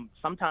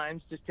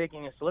sometimes just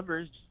taking a sliver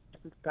is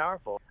just as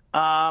powerful.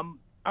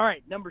 All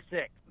right, number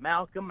 6,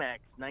 Malcolm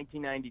X,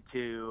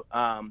 1992.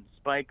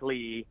 Spike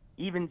Lee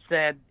even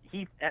said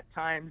he, at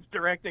times,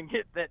 directing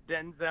it, that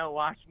Denzel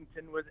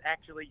Washington was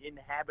actually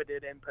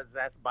inhabited and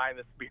possessed by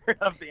the spirit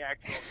of the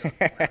actual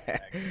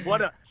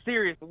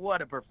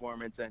What a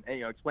performance. And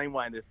explain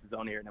why this is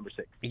on here at number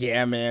 6.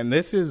 Yeah, man,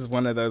 this is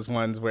one of those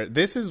ones where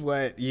this is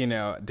what,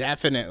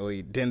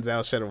 definitely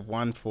Denzel should have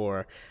won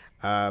for.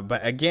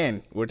 But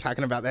again, we're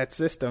talking about that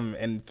system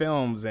in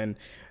films and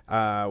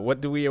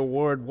what do we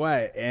award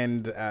what?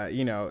 And,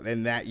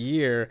 in that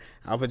year,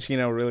 Al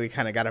Pacino really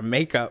kind of got a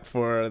makeup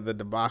for the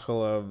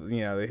debacle of,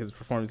 his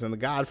performance in The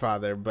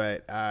Godfather.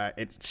 But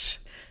it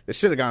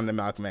should have gone to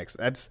Malcolm X.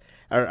 It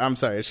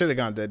should have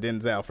gone to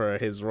Denzel for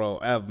his role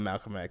of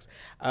Malcolm X.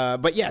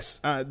 But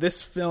yes,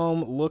 this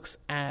film looks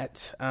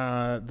at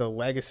the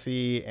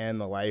legacy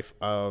and the life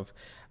of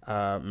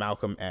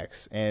Malcolm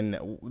X.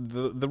 And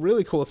the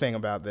really cool thing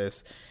about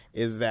this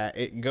is that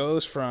it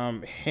goes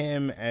from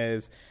him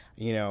as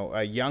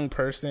a young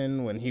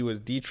person when he was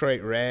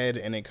Detroit Red,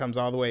 and it comes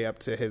all the way up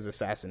to his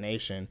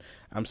assassination.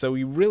 So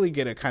we really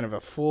get a kind of a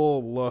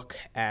full look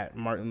at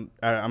Malcolm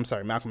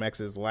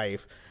X's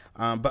life,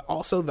 but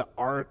also the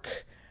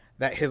arc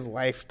that his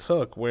life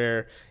took,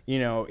 where,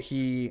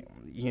 it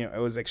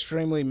was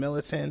extremely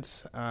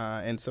militant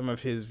in some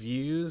of his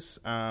views.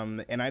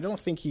 And I don't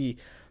think he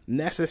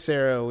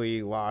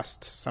necessarily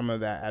lost some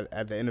of that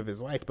at the end of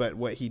his life. But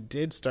what he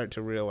did start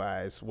to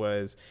realize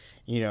was,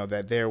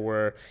 that there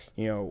were,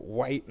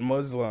 white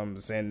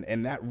Muslims,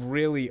 and that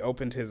really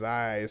opened his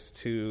eyes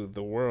to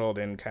the world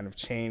and kind of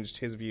changed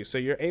his view. So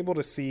you're able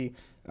to see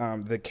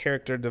the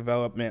character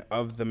development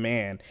of the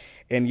man.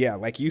 And yeah,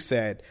 like you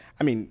said,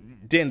 I mean,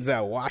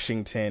 Denzel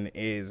Washington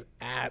is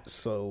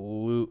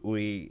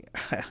absolutely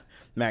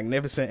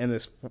magnificent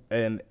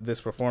in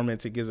this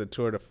performance. He gives a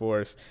tour de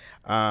force.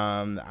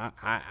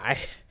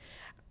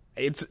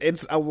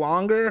 It's a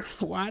longer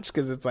watch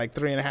because it's like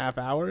 3.5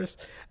 hours,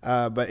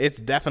 but it's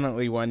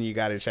definitely one you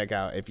got to check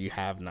out if you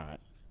have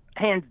not.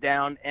 Hands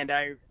down. And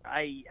I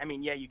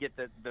mean, yeah, you get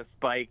the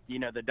Spike,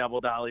 the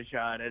double dolly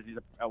shot as he's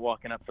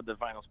walking up for the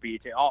final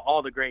speech,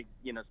 all the great,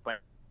 Spike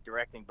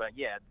directing. But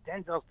yeah,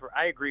 Denzel's,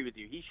 I agree with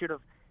you. He should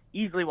have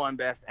easily won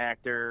Best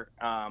Actor.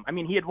 I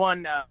mean, he had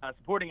won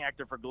Supporting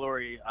Actor for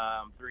Glory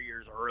 3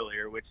 years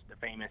earlier, which is the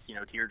famous,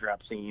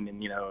 teardrop scene, and,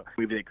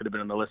 maybe they could have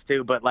been on the list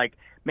too. But like,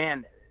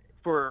 man,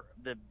 for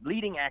the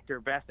leading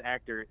actor, Best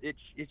Actor, it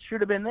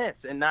should have been this,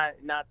 and not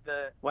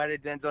the why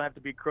did Denzel have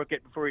to be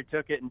crooked before he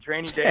took it in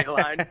Training Day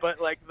line,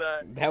 but like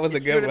that was a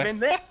good one. Should have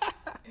been this.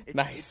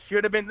 Nice. It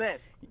should have been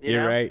this.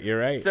 You're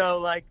right. So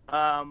like,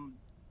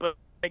 but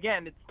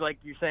again, it's like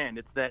you're saying,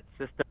 it's that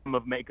system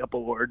of makeup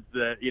awards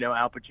that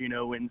Al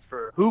Pacino wins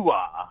for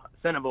Hoo-Ah,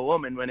 Son of a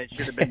Woman, when it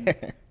should have been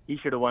he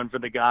should have won for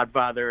The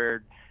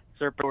Godfather,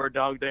 Serpent or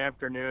Dog Day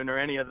Afternoon, or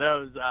any of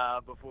those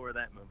before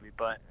that movie,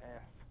 but.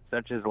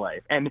 Such is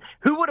life. And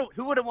who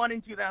would have won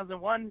in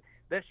 2001?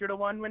 That should have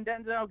won when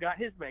Denzel got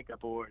his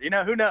makeup award.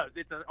 Who knows?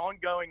 It's an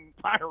ongoing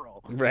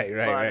spiral. Right.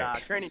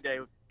 Training Day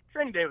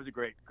was a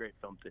great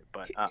film too.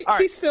 But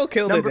he still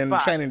killed it in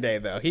 5. Training Day,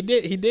 though. He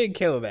did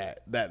kill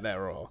that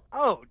role.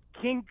 Oh,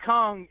 King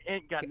Kong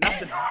ain't got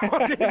nothing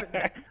on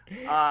it.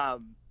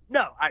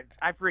 No,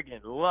 I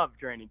freaking love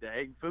Training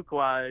Day.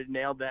 Fuqua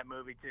nailed that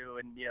movie too,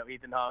 and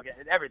Ethan Hawke,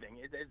 everything.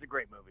 It's a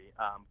great movie.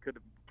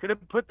 Could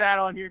have put that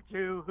on here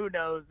too. Who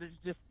knows?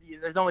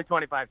 There's only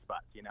 25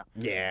 spots.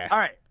 Yeah. All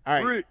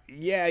right. Root.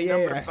 Yeah.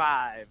 Number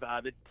 5,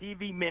 the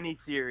TV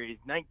miniseries,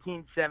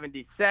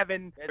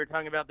 1977. We're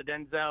talking about the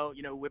Denzel,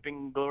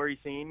 whipping glory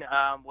scene.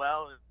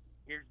 Well,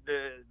 here's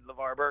the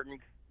LeVar Burton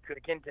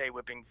Kente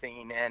whipping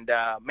scene, and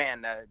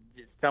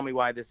just tell me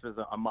why this was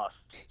a must.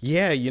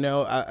 Yeah,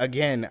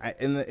 again,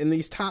 in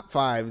these top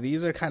 5,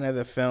 these are kind of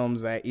the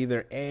films that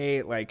either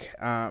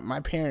my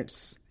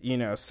parents,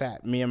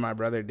 sat me and my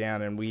brother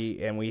down, and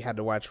we had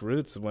to watch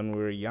Roots when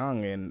we were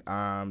young,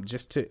 and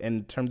just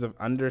in terms of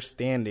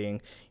understanding,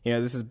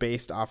 this is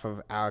based off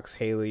of Alex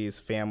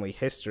Haley's family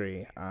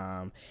history.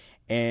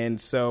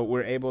 And so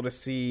we're able to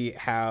see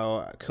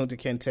how Kunta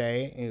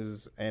Kinte,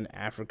 who's in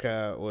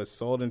Africa, was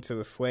sold into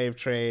the slave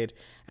trade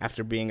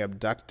after being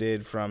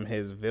abducted from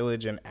his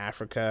village in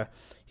Africa.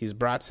 He's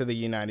brought to the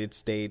United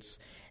States,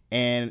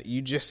 and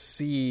you just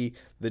see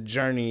the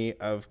journey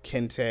of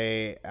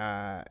Kinte,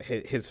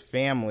 his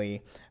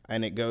family,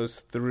 and it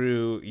goes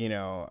through,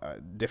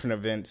 different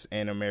events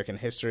in American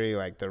history,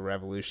 like the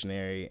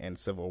Revolutionary and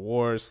Civil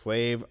Wars,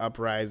 slave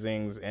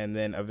uprisings, and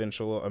then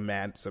eventual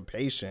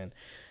emancipation.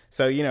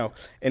 So,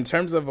 in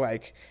terms of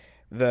like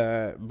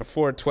the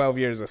before 12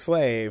 Years a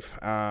Slave,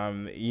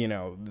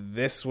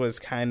 this was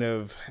kind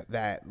of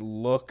that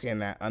look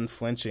and that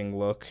unflinching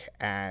look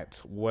at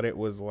what it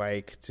was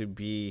like to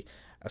be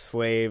a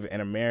slave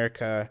in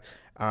America,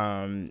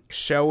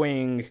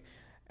 showing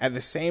at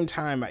the same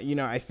time,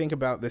 I think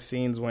about the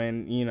scenes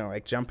when,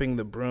 like jumping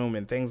the broom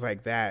and things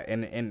like that,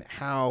 and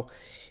how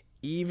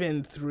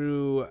even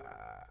through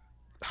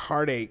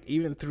heartache,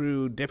 even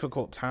through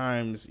difficult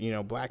times,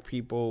 Black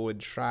people would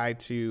try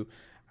to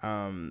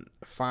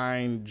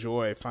find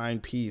joy,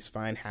 find peace,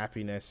 find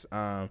happiness.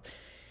 And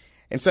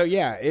so,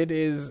 yeah,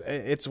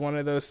 it's one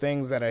of those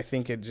things that I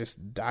think it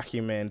just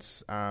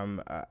documents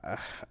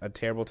a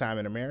terrible time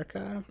in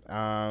America.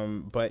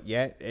 But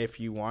yet, if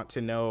you want to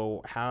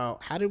know how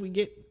did we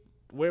get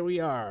where we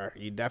are,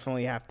 you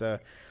definitely have to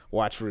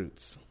watch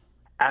Roots.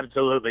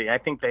 Absolutely. I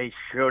think they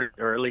showed it,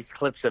 or at least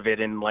clips of it,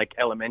 in like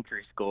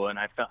elementary school, and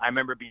I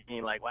remember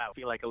being like, wow, I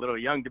feel like a little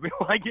young to be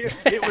like it.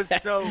 It was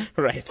so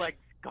right. It's like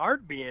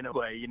scarred me in a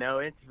way,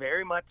 It's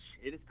very much,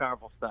 it is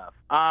powerful stuff.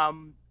 All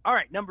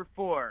right, number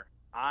 4,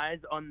 Eyes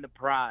on the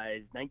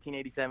Prize,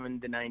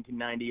 1987 to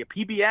 1990, a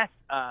PBS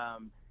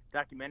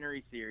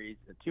documentary series.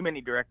 Too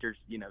many directors,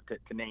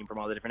 to name from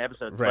all the different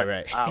episodes.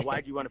 Right.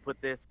 Why'd you want to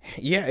put this?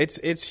 Yeah,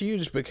 it's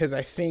huge because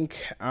I think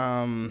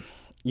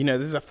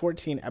this is a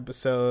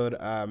 14-episode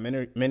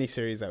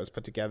miniseries that was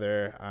put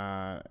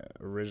together.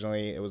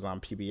 Originally, it was on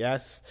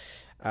PBS.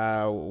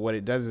 What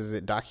it does is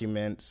it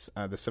documents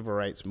the civil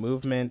rights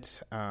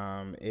movement.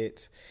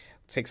 It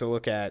takes a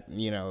look at,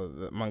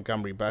 the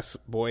Montgomery bus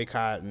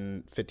boycott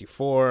in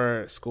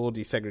 54, school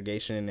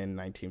desegregation in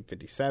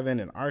 1957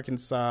 in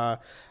Arkansas,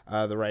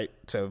 the right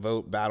to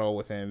vote battle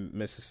within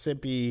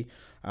Mississippi,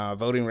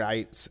 Voting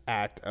Rights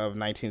Act of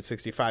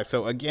 1965.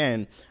 So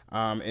again,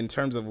 in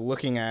terms of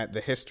looking at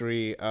the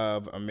history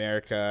of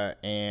America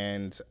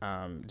and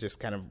just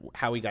kind of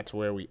how we got to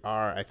where we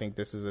are, I think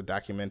this is a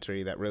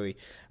documentary that really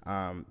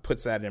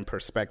puts that in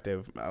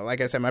perspective.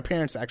 Like I said, my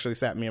parents actually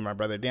sat me and my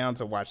brother down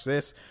to watch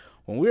this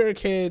when we were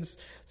kids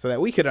so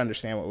that we could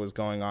understand what was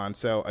going on.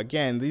 So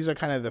again, these are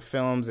kind of the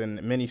films and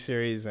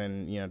miniseries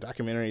and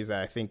documentaries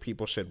that I think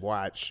people should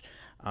watch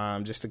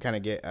just to kind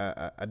of get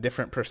a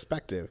different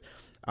perspective.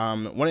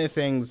 One of the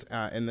things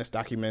in this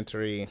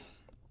documentary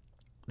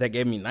that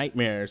gave me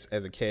nightmares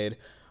as a kid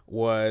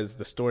was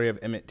the story of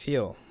Emmett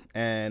Till.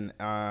 And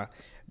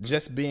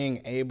just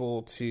being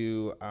able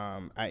to,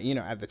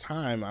 at the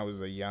time I was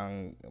a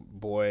young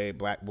boy,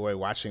 black boy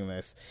watching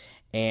this.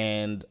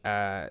 And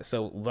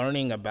so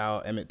learning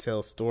about Emmett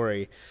Till's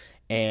story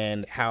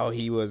and how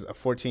he was a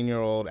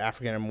 14-year-old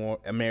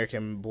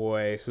African-American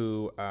boy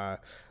who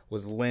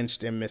was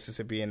lynched in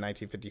Mississippi in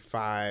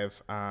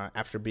 1955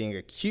 after being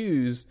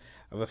accused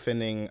of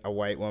offending a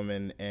white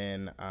woman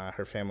in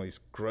her family's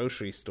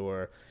grocery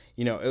store.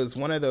 It was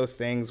one of those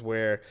things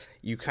where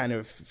you kind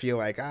of feel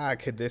like,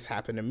 could this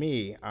happen to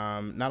me?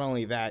 Not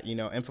only that,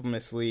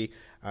 infamously,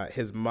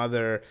 his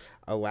mother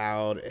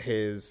allowed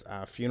his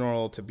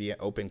funeral to be an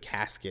open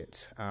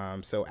casket.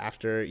 So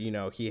after,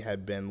 he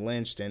had been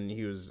lynched and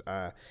he was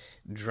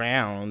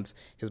drowned,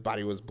 his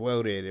body was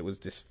bloated, it was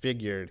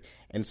disfigured.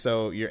 And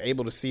so you're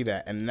able to see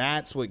that. And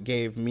that's what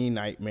gave me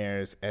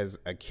nightmares as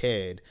a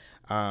kid.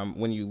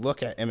 When you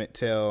look at Emmett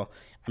Till,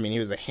 he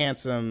was a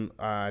handsome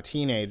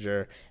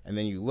teenager, and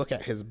then you look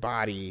at his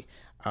body,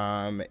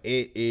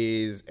 it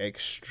is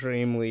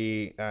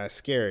extremely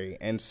scary.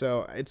 And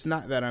so it's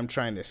not that I'm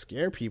trying to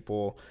scare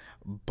people,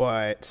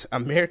 but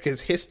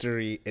America's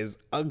history is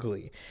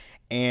ugly.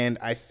 And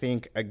I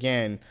think,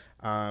 again,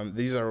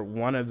 these are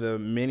one of the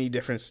many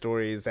different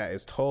stories that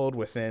is told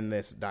within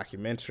this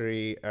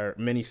documentary or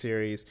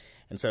miniseries,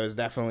 and so it's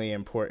definitely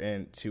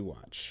important to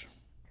watch.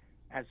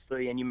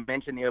 Absolutely, and you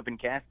mentioned the open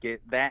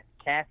casket. That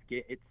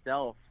casket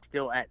itself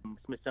still at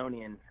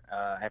Smithsonian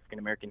African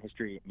American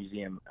History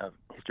Museum of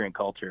History and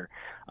Culture.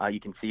 You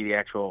can see the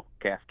actual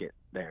casket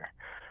there.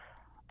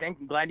 I'm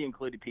glad you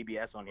included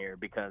PBS on here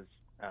because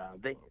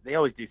they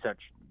always do such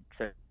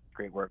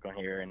great work on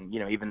here, and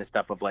even the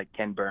stuff of like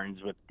Ken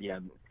Burns with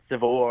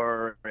Civil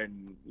War,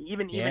 and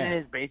even in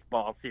his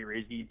baseball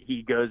series,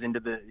 he goes into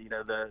the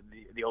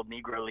the old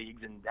Negro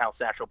leagues and how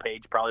Satchel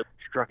Paige probably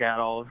struck out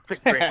all of the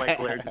great white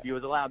players if he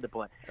was allowed to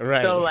play.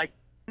 Right. So like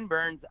Ken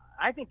Burns,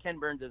 I think Ken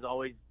Burns has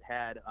always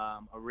had a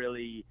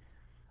really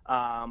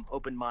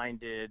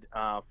open-minded,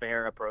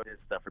 fair approach to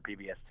stuff for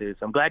PBS too.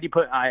 So I'm glad you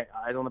put Eyes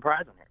on the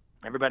Prize on here.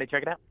 Everybody,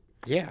 check it out.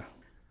 Yeah.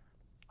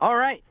 All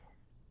right,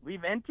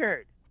 we've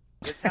entered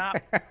the top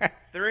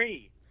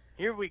 3.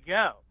 Here we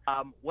go.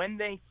 When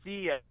They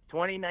See Us,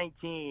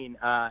 2019,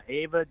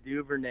 Ava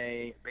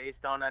DuVernay,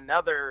 based on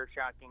another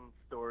shocking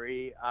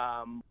story.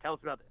 Tell us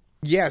about this.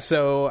 Yeah,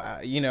 so,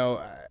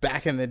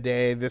 back in the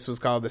day, this was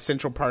called the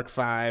Central Park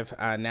Five.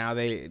 Now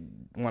they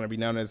want to be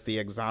known as the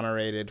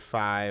Exonerated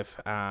Five,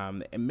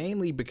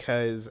 mainly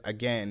because,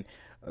 again,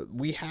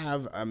 we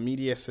have a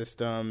media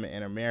system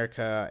in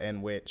America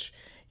in which,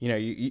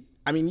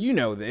 you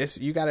know this.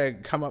 You got to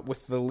come up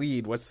with the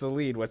lead. What's the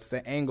lead? What's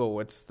the angle?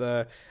 What's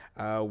the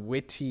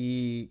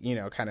witty,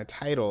 kind of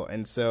title?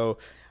 And so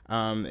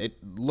it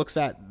looks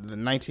at the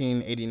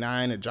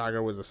 1989, a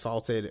jogger was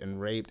assaulted and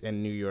raped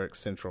in New York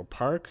Central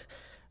Park.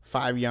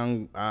 5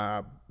 young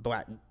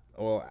black,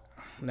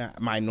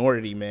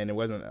 minority men, it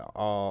wasn't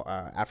all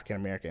African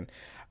American,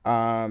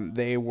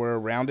 they were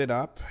rounded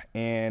up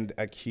and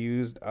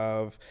accused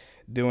of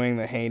doing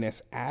the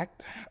heinous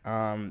act.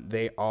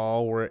 They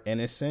all were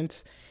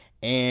innocent.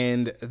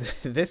 And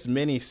this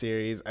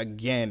miniseries,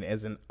 again,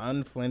 is an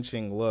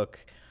unflinching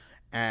look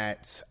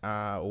at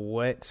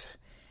what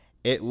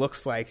it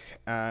looks like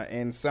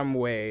in some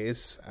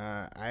ways,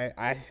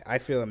 I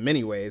feel in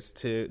many ways,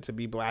 to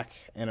be black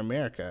in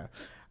America.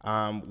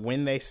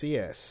 When they see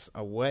us,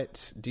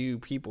 what do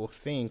people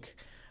think?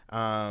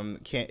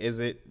 Is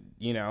it,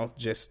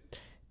 just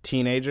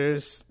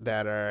teenagers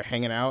that are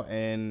hanging out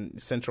in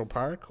Central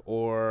Park,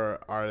 or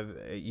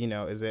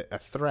is it a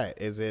threat?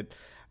 Is it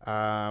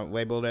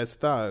labeled as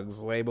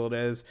thugs, labeled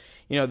as,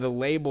 the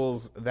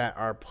labels that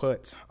are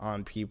put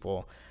on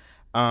people?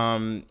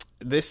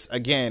 This,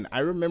 again, I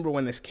remember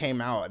when this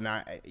came out and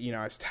I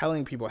was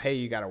telling people, hey,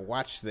 you got to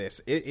watch this.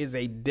 It is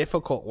a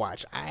difficult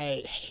watch.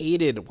 I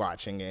hated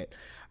watching it.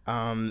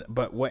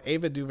 But what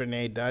Ava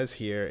DuVernay does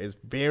here is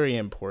very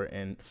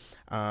important.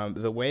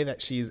 The way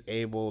that she's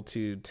able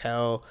to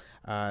tell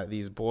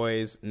these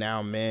boys,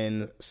 now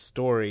men,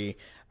 story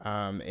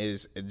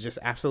is just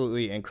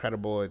absolutely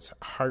incredible. It's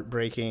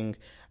heartbreaking,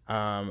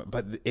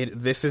 but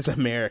this is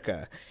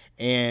America.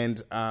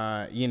 And,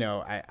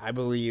 I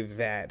believe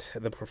that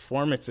the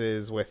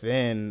performances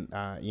within,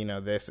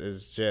 this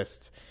is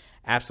just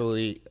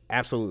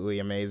Absolutely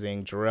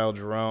amazing. Jarrell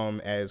Jerome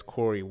as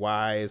Corey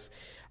Wise.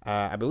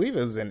 I believe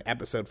it was in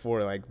episode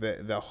 4. Like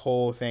the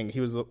whole thing. He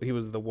was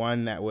the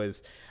one that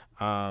was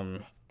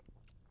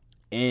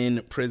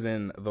in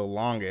prison the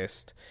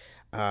longest,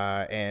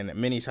 and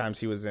many times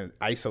he was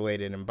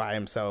isolated and by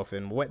himself.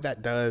 And what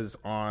that does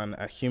on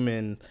a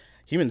human's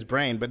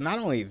brain. But not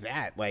only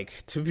that,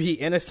 like to be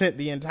innocent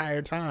the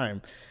entire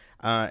time.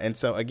 And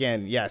so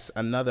again, yes,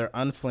 another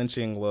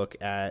unflinching look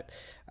at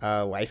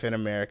life in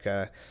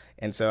America.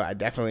 And so I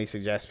definitely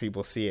suggest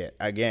people see it.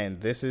 Again,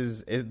 this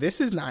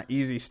is not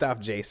easy stuff,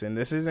 Jason.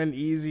 This isn't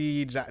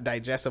easy,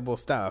 digestible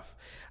stuff.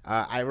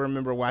 I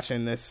remember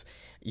watching this,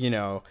 you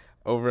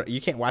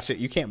can't watch it,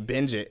 you can't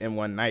binge it in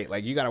one night.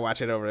 Like you got to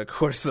watch it over the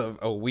course of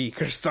a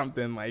week or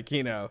something. Like,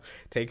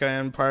 take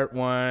in part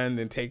 1,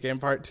 then take in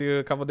part 2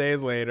 a couple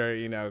days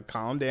later,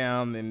 calm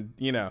down and,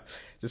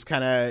 just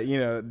kind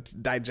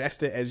of,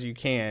 digest it as you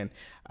can.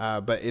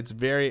 But it's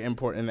very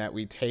important that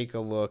we take a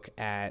look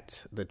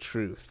at the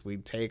truth. We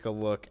take a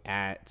look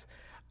at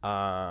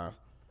the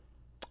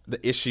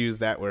issues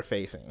that we're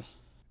facing.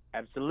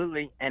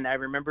 Absolutely. And I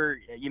remember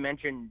you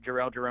mentioned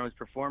Jarrell Jerome's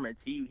performance.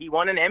 He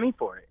won an Emmy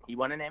for it.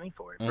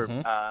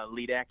 For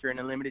lead actor in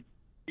a limited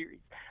series.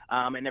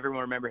 And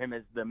everyone remember him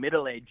as the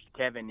middle-aged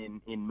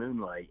Kevin in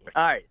Moonlight.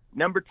 All right,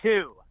 number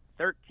 2,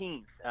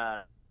 13th,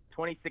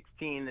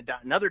 2016,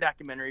 another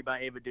documentary by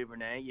Ava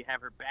DuVernay. You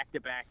have her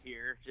back-to-back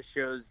here. Just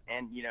shows,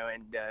 and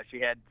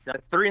she had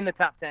 3 in the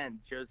top 10.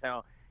 Shows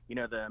how,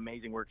 the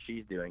amazing work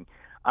she's doing.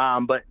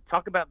 But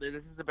talk about this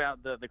is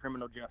about the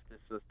criminal justice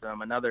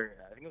system. Another,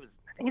 I think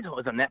it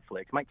was on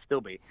Netflix. Might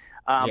still be.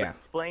 But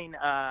explain,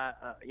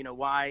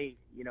 why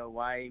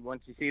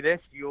once you see this,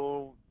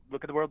 you'll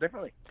look at the world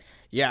differently.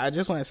 Yeah, I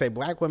just want to say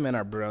Black women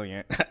are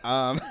brilliant,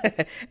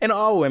 and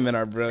all women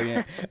are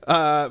brilliant.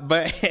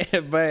 But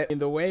in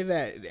the way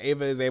that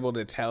Ava is able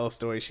to tell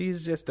stories,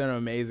 she's just an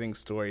amazing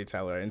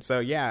storyteller. And so,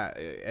 yeah,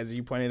 as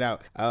you pointed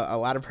out, a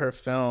lot of her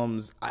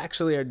films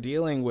actually are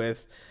dealing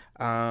with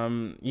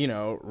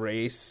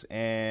race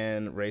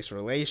and race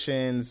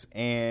relations.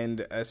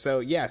 And so,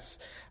 yes,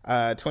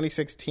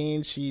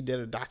 2016, she did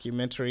a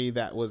documentary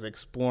that was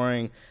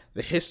exploring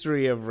the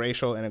history of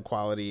racial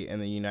inequality in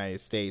the United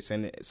States.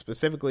 And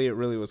specifically, it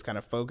really was kind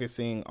of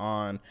focusing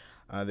on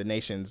the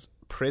nation's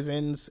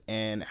prisons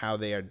and how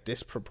they are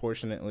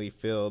disproportionately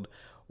filled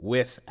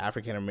with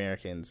African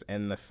Americans,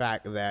 and the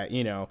fact that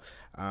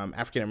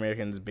African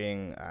Americans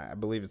being I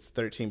believe it's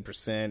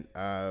 13%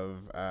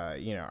 of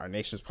our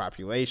nation's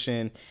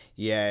population,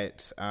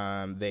 yet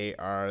they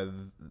are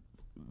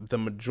the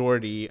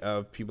majority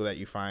of people that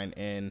you find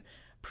in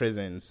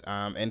prisons,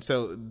 and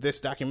so this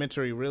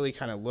documentary really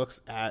kind of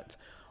looks at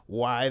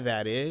why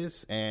that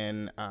is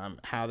and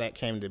how that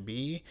came to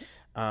be.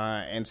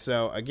 And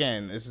so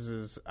again, this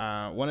is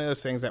one of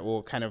those things that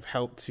will kind of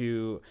help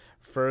to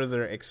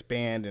further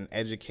expand and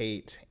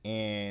educate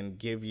and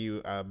give you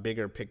a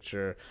bigger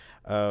picture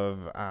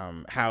of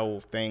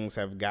how things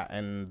have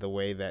gotten the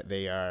way that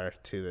they are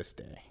to this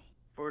day.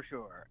 For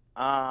sure.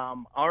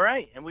 All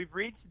right, and we've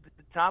reached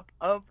the top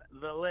of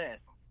the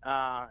list.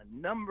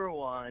 Number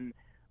 1,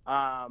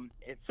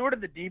 it's sort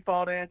of the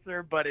default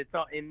answer, but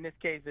in this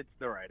case, it's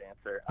the right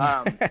answer.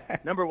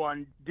 Number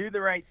 1, Do the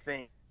Right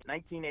Thing,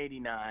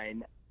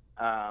 1989,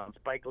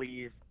 Spike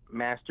Lee's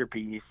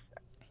masterpiece.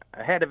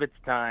 Ahead of its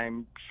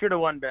time, should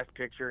have won Best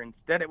Picture.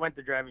 Instead, it went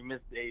to Driving Miss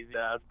Daisy.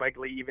 Spike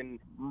Lee even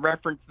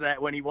referenced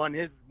that when he won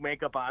his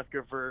makeup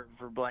Oscar for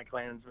Black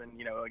Klansman,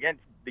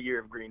 against The Year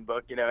of Green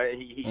Book.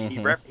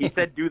 He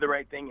said "Do the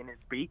right thing" in his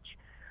speech.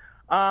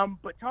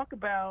 But talk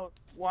about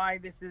why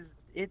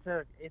it's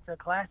a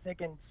classic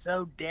and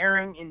so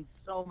daring in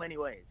so many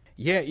ways.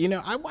 Yeah,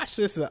 I watched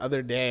this the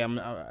other day.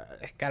 I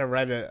got to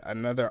write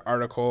another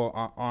article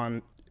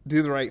on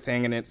Do the Right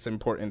Thing and its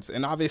importance.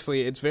 And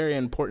obviously, it's very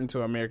important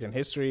to American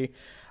history.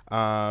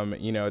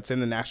 It's in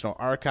the National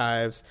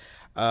Archives.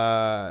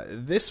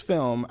 This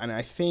film, and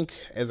I think,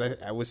 as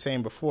I was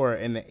saying before,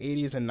 in the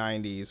 80s and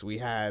 90s, we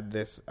had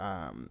this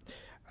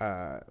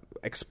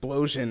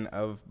explosion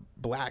of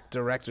Black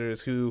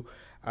directors who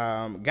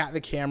got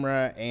the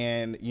camera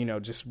and,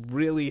 just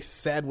really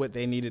said what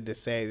they needed to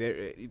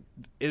say.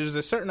 There's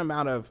a certain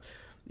amount of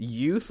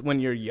youth when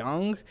you're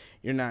young.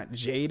 You're not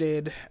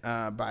jaded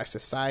by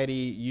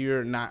society.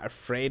 You're not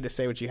afraid to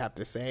say what you have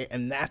to say.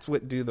 And that's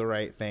what Do the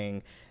Right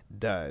Thing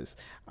does.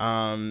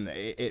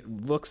 It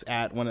looks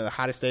at one of the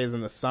hottest days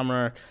in the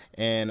summer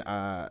in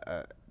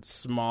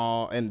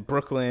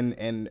Brooklyn,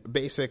 and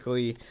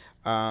basically,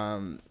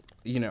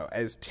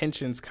 as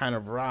tensions kind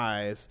of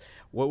rise,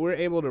 what we're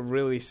able to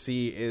really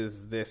see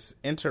is this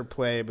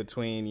interplay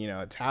between,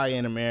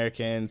 Italian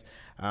Americans,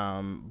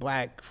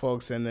 Black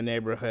folks in the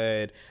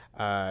neighborhood,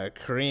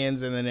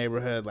 Koreans in the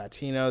neighborhood,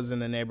 Latinos in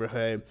the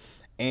neighborhood,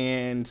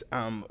 And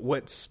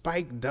what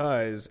Spike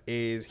does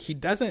is he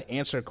doesn't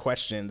answer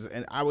questions.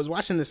 And I was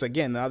watching this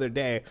again the other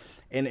day,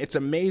 and it's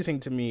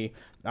amazing to me.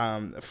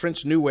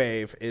 French New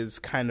Wave is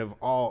kind of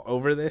all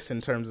over this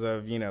in terms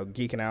of,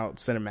 geeking out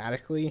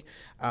cinematically.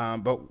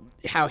 But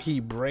how he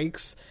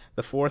breaks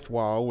the fourth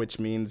wall, which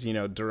means,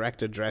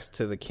 direct address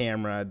to the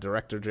camera,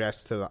 direct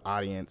address to the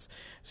audience.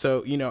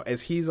 So,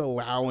 as he's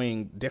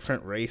allowing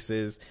different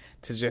races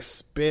to just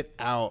spit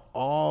out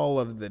all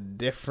of the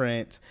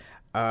different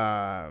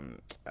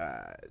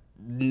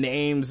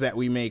names that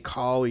we may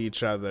call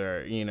each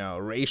other,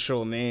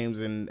 racial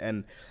names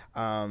and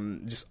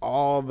just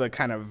all the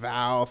kind of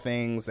vowel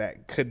things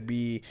that could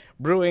be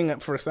brewing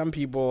for some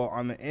people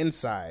on the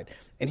inside.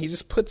 And he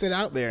just puts it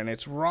out there, and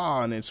it's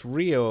raw and it's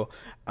real.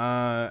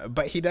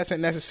 But he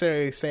doesn't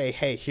necessarily say,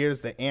 hey,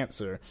 here's the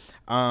answer.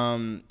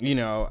 What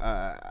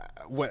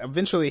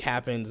eventually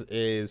happens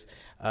is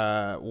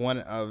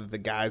one of the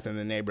guys in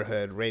the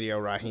neighborhood, Radio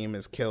Raheem,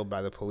 is killed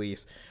by the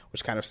police,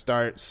 which kind of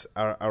starts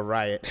a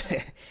riot.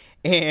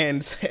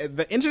 And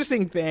the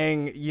interesting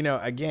thing,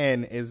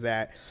 again, is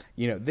that,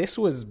 this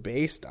was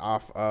based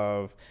off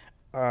of,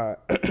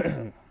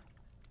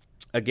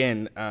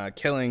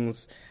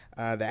 killings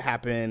that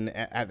happened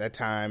at that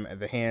time at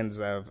the hands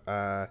of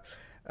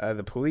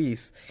the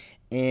police.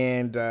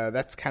 And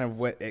that's kind of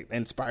what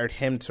inspired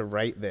him to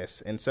write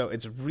this. And so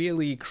it's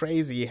really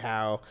crazy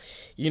how,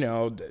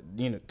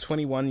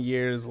 21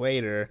 years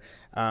later,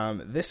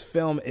 this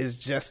film is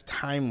just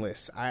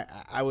timeless. I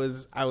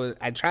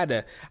tried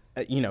to,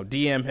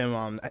 DM him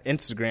on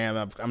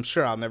Instagram. I'm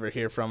sure I'll never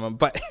hear from him,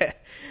 but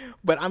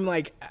I'm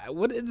like,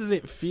 what does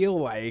it feel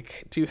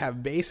like to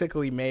have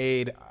basically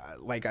made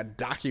like a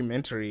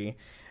documentary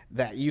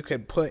that you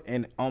could put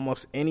in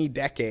almost any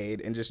decade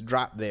and just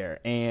drop there,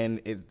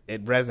 and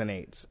it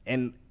resonates.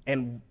 And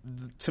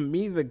to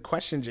me, the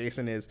question,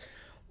 Jason, is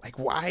like,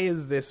 why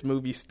is this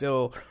movie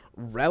still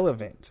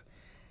relevant?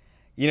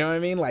 You know what I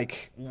mean?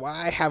 Like,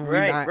 why have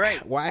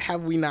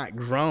we not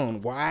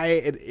grown? Why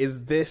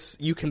is this,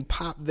 you can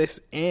pop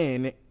this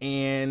in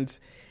and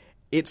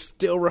it's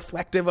still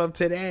reflective of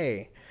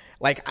today?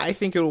 Like, I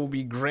think it will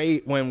be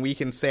great when we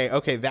can say,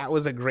 okay, that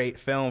was a great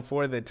film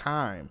for the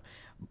time.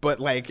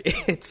 But like,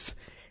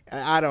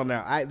 I don't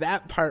know.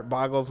 That part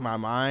boggles my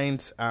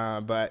mind.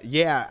 But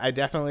yeah, I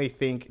definitely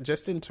think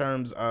just in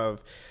terms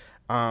of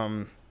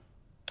the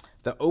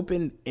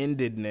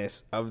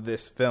open-endedness of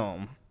this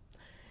film,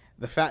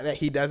 the fact that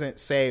he doesn't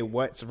say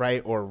what's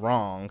right or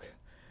wrong,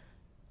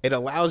 it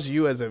allows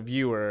you as a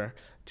viewer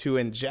to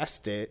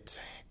ingest it,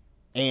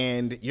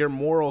 and your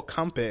moral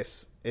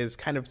compass is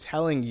kind of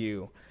telling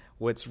you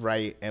what's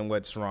right and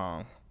what's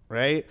wrong,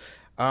 right?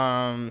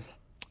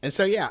 And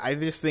so, yeah, I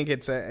just think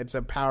it's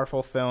a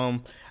powerful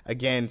film.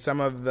 Again, some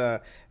of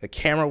the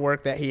camera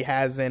work that he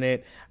has in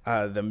it,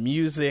 the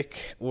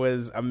music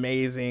was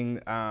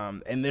amazing.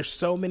 And there's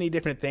so many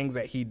different things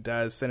that he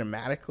does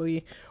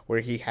cinematically where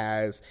he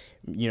has,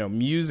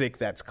 music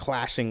that's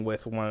clashing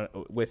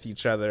with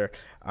each other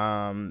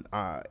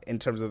in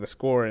terms of the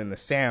score and the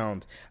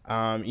sound.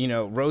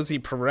 Rosie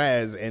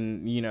Perez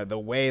and, the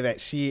way that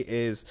she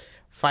is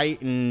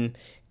fighting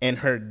and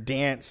her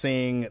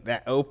dancing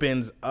that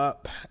opens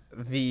up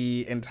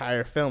the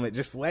entire film. It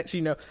just lets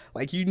you know,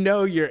 like,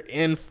 you're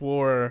in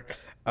for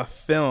a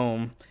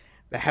film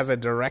that has a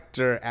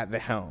director at the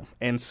helm.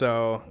 And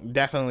so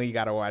definitely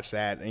got to watch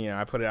that.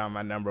 I put it on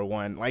my number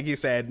one. Like you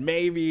said,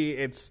 maybe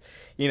it's,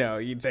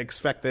 you'd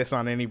expect this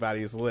on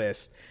anybody's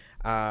list.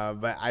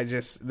 But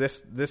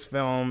this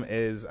film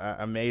is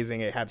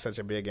amazing. It had such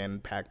a big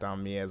impact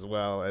on me as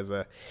well as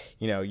a,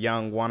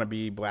 young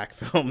wannabe black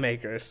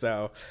filmmaker.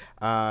 So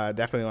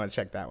definitely want to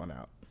check that one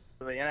out.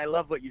 And I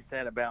love what you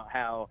said about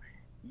how,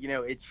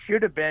 it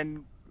should have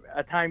been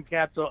a time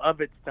capsule of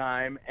its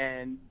time.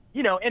 And,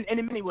 and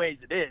in many ways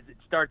it is. It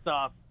starts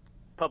off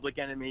Public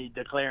Enemy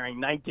declaring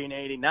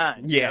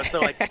 1989. Yeah.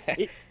 So like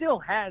it still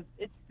has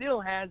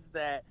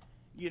that,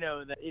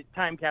 the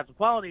time capsule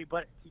quality,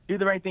 but Do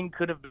the Right Thing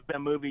could have been a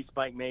movie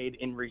Spike made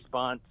in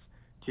response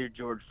to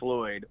George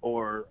Floyd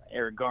or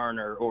Eric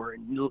Garner or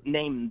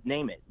name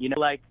it.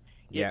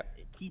 It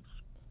keeps.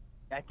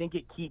 I think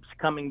it keeps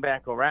coming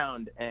back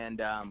around,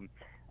 and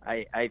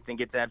I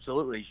think it's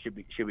absolutely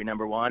should be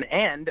number one.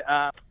 And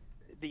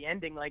the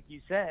ending, like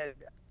you said,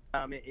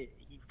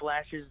 he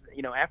flashes.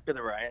 After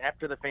the riot,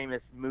 after the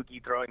famous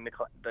Mookie throwing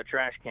the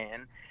trash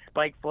can,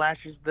 Spike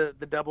flashes the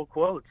double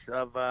quotes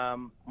of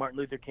Martin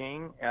Luther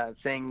King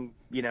saying,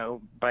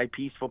 by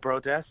peaceful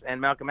protest, and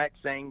Malcolm X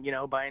saying,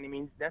 by any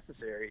means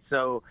necessary.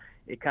 So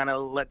it kind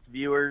of lets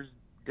viewers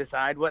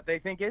decide what they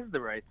think is the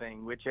right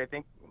thing, which I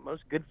think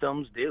most good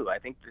films do. I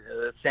think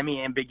the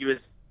semi-ambiguous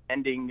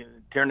ending,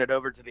 turn it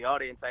over to the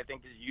audience, I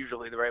think is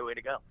usually the right way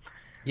to go.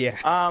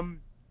 Yeah.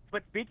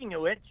 But speaking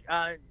of which,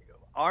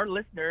 our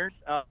listeners,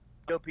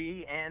 OP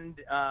and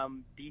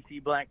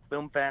DC Black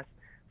Film Fest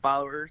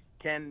followers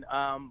can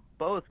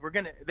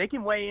they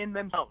can weigh in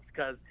themselves,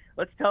 because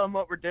let's tell them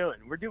what we're doing.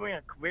 We're doing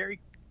a very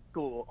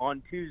cool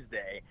on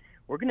Tuesday.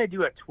 We're going to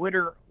do a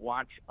Twitter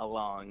watch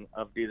along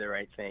of Do the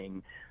Right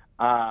Thing.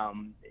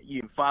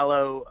 You can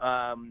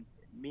follow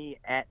me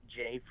at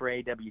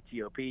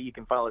JFrayWTOP. You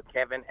can follow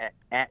Kevin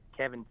at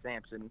Kevin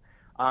Sampson.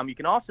 You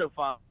can also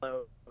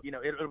follow,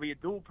 it'll be a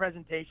dual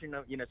presentation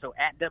of, so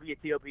at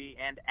WTOP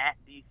and at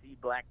DC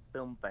Black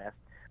Film Fest.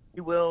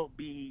 We will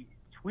be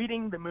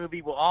tweeting the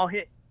movie. We'll all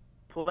hit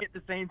play at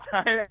the same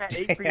time at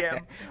 8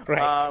 p.m.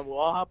 Right. We'll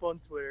all hop on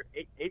Twitter,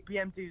 8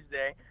 p.m.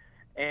 Tuesday.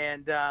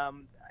 And I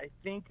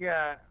think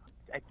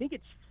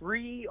it's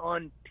free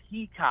on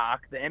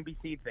Peacock, the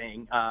NBC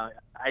thing.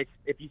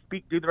 If you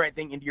speak Do the Right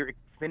Thing into your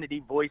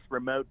Xfinity voice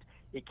remote,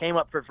 it came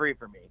up for free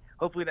for me.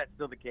 Hopefully that's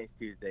still the case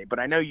Tuesday. But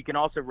I know you can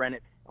also rent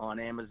it on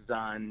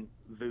Amazon,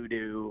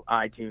 Vudu,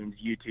 iTunes,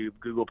 YouTube,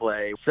 Google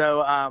Play.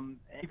 So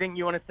anything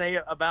you want to say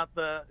about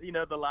the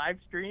live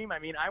stream? I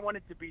mean, I want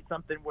it to be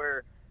something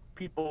where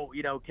people,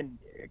 can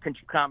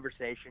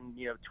conversation.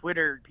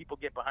 Twitter, people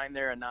get behind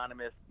their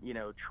anonymous,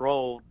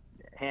 troll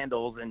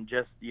handles and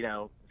just,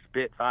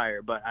 spit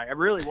fire. But I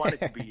really want it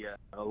to be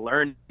a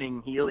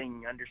learning,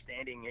 healing,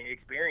 understanding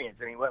experience.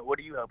 I mean, what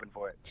are you hoping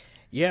for it?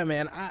 Yeah,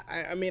 man.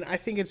 I mean, I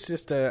think it's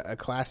just a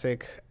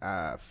classic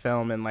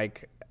film, and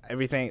like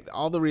everything,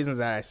 all the reasons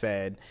that I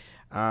said,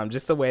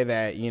 just the way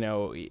that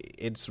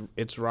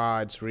it's raw,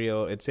 it's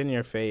real, it's in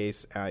your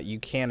face, you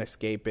can't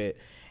escape it,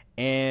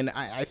 and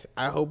I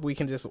hope we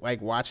can just like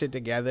watch it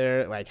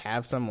together, like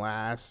have some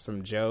laughs,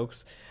 some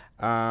jokes,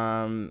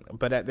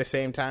 but at the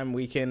same time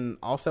we can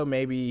also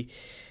maybe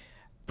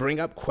bring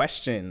up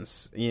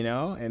questions,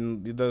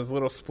 and those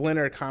little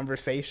splinter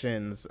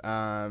conversations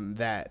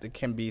that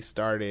can be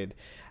started.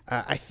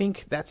 I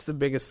think that's the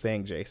biggest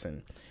thing,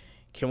 Jason.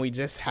 Can we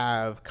just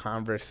have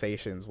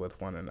conversations with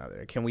one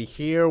another? Can we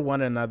hear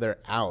one another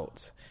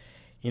out?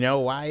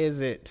 Why is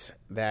it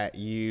that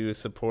you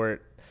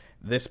support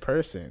this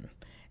person?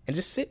 And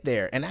just sit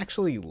there and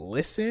actually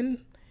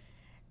listen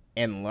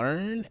and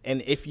learn.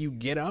 And if you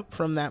get up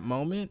from that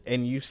moment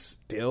and you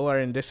still are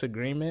in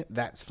disagreement,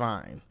 that's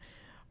fine.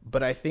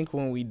 But I think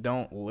when we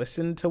don't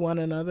listen to one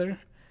another,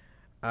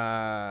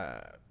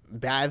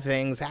 bad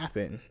things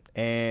happen.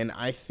 And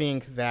I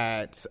think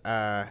that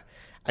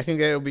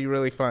it'll be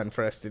really fun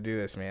for us to do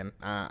this, man.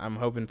 I'm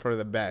hoping for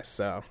the best,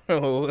 so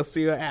we'll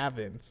see what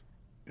happens.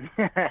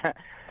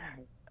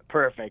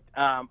 Perfect.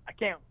 I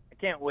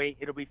can't wait.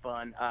 It'll be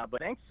fun. But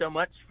thanks so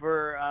much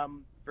for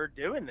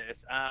doing this.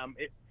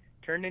 It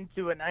turned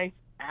into a nice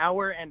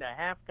hour and a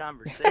half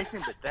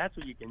conversation, but that's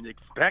what you can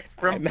expect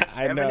from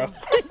I know.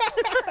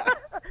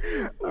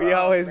 We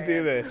always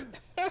do this.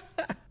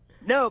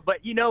 No,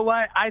 but you know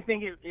what? I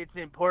think it's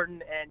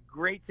important and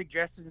great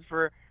suggestions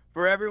for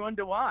everyone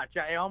to watch.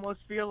 I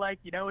almost feel like,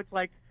 it's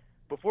like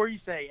before you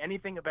say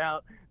anything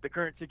about the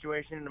current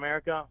situation in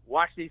America,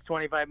 watch these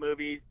 25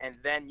 movies, and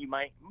then you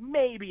might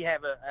maybe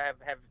have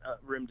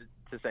room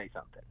to say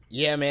something.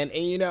 Yeah, man.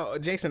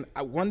 And Jason,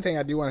 one thing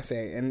I do want to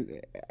say,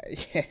 and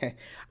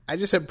I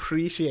just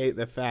appreciate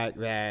the fact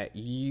that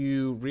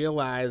you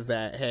realize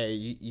that, hey,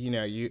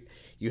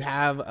 you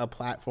have a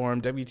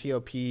platform,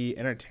 WTOP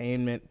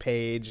Entertainment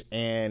page,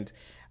 and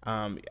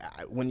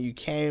when you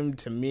came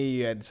to me,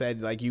 you had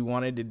said like you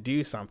wanted to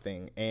do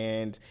something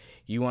and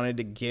you wanted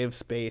to give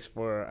space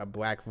for a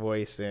Black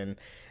voice, and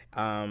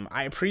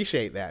I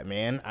appreciate that,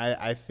 man.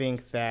 I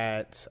think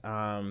that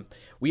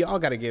we all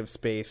got to give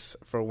space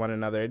for one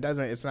another.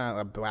 It's not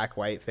a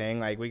black-white thing.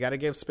 Like, we got to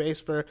give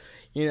space for,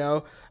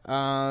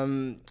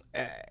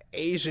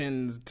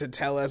 Asians to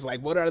tell us,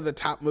 like, what are the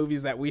top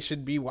movies that we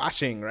should be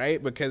watching,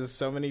 right? Because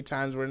so many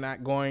times we're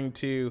not going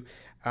to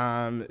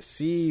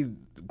see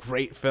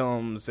great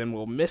films, and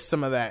we'll miss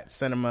some of that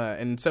cinema.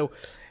 And so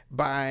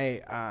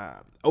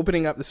by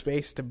opening up the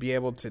space to be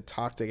able to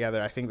talk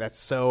together, I think that's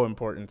so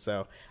important.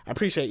 So I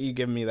appreciate you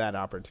giving me that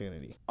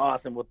opportunity.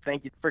 Awesome. Well,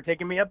 thank you for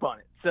taking me up on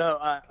it. So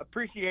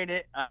appreciate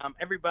it.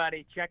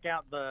 Everybody check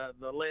out the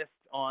list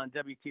on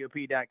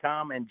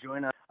WTOP.com and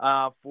join us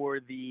for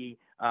the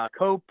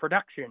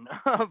co-production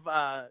of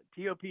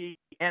TOP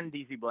and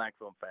DC Black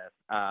Film Fest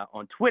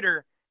on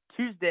Twitter,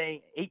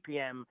 Tuesday, 8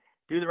 p.m.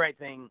 Do the right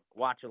thing.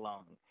 Watch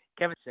along.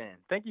 Kevin Sin,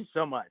 thank you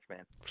so much,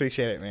 man.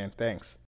 Appreciate it, man. Thanks.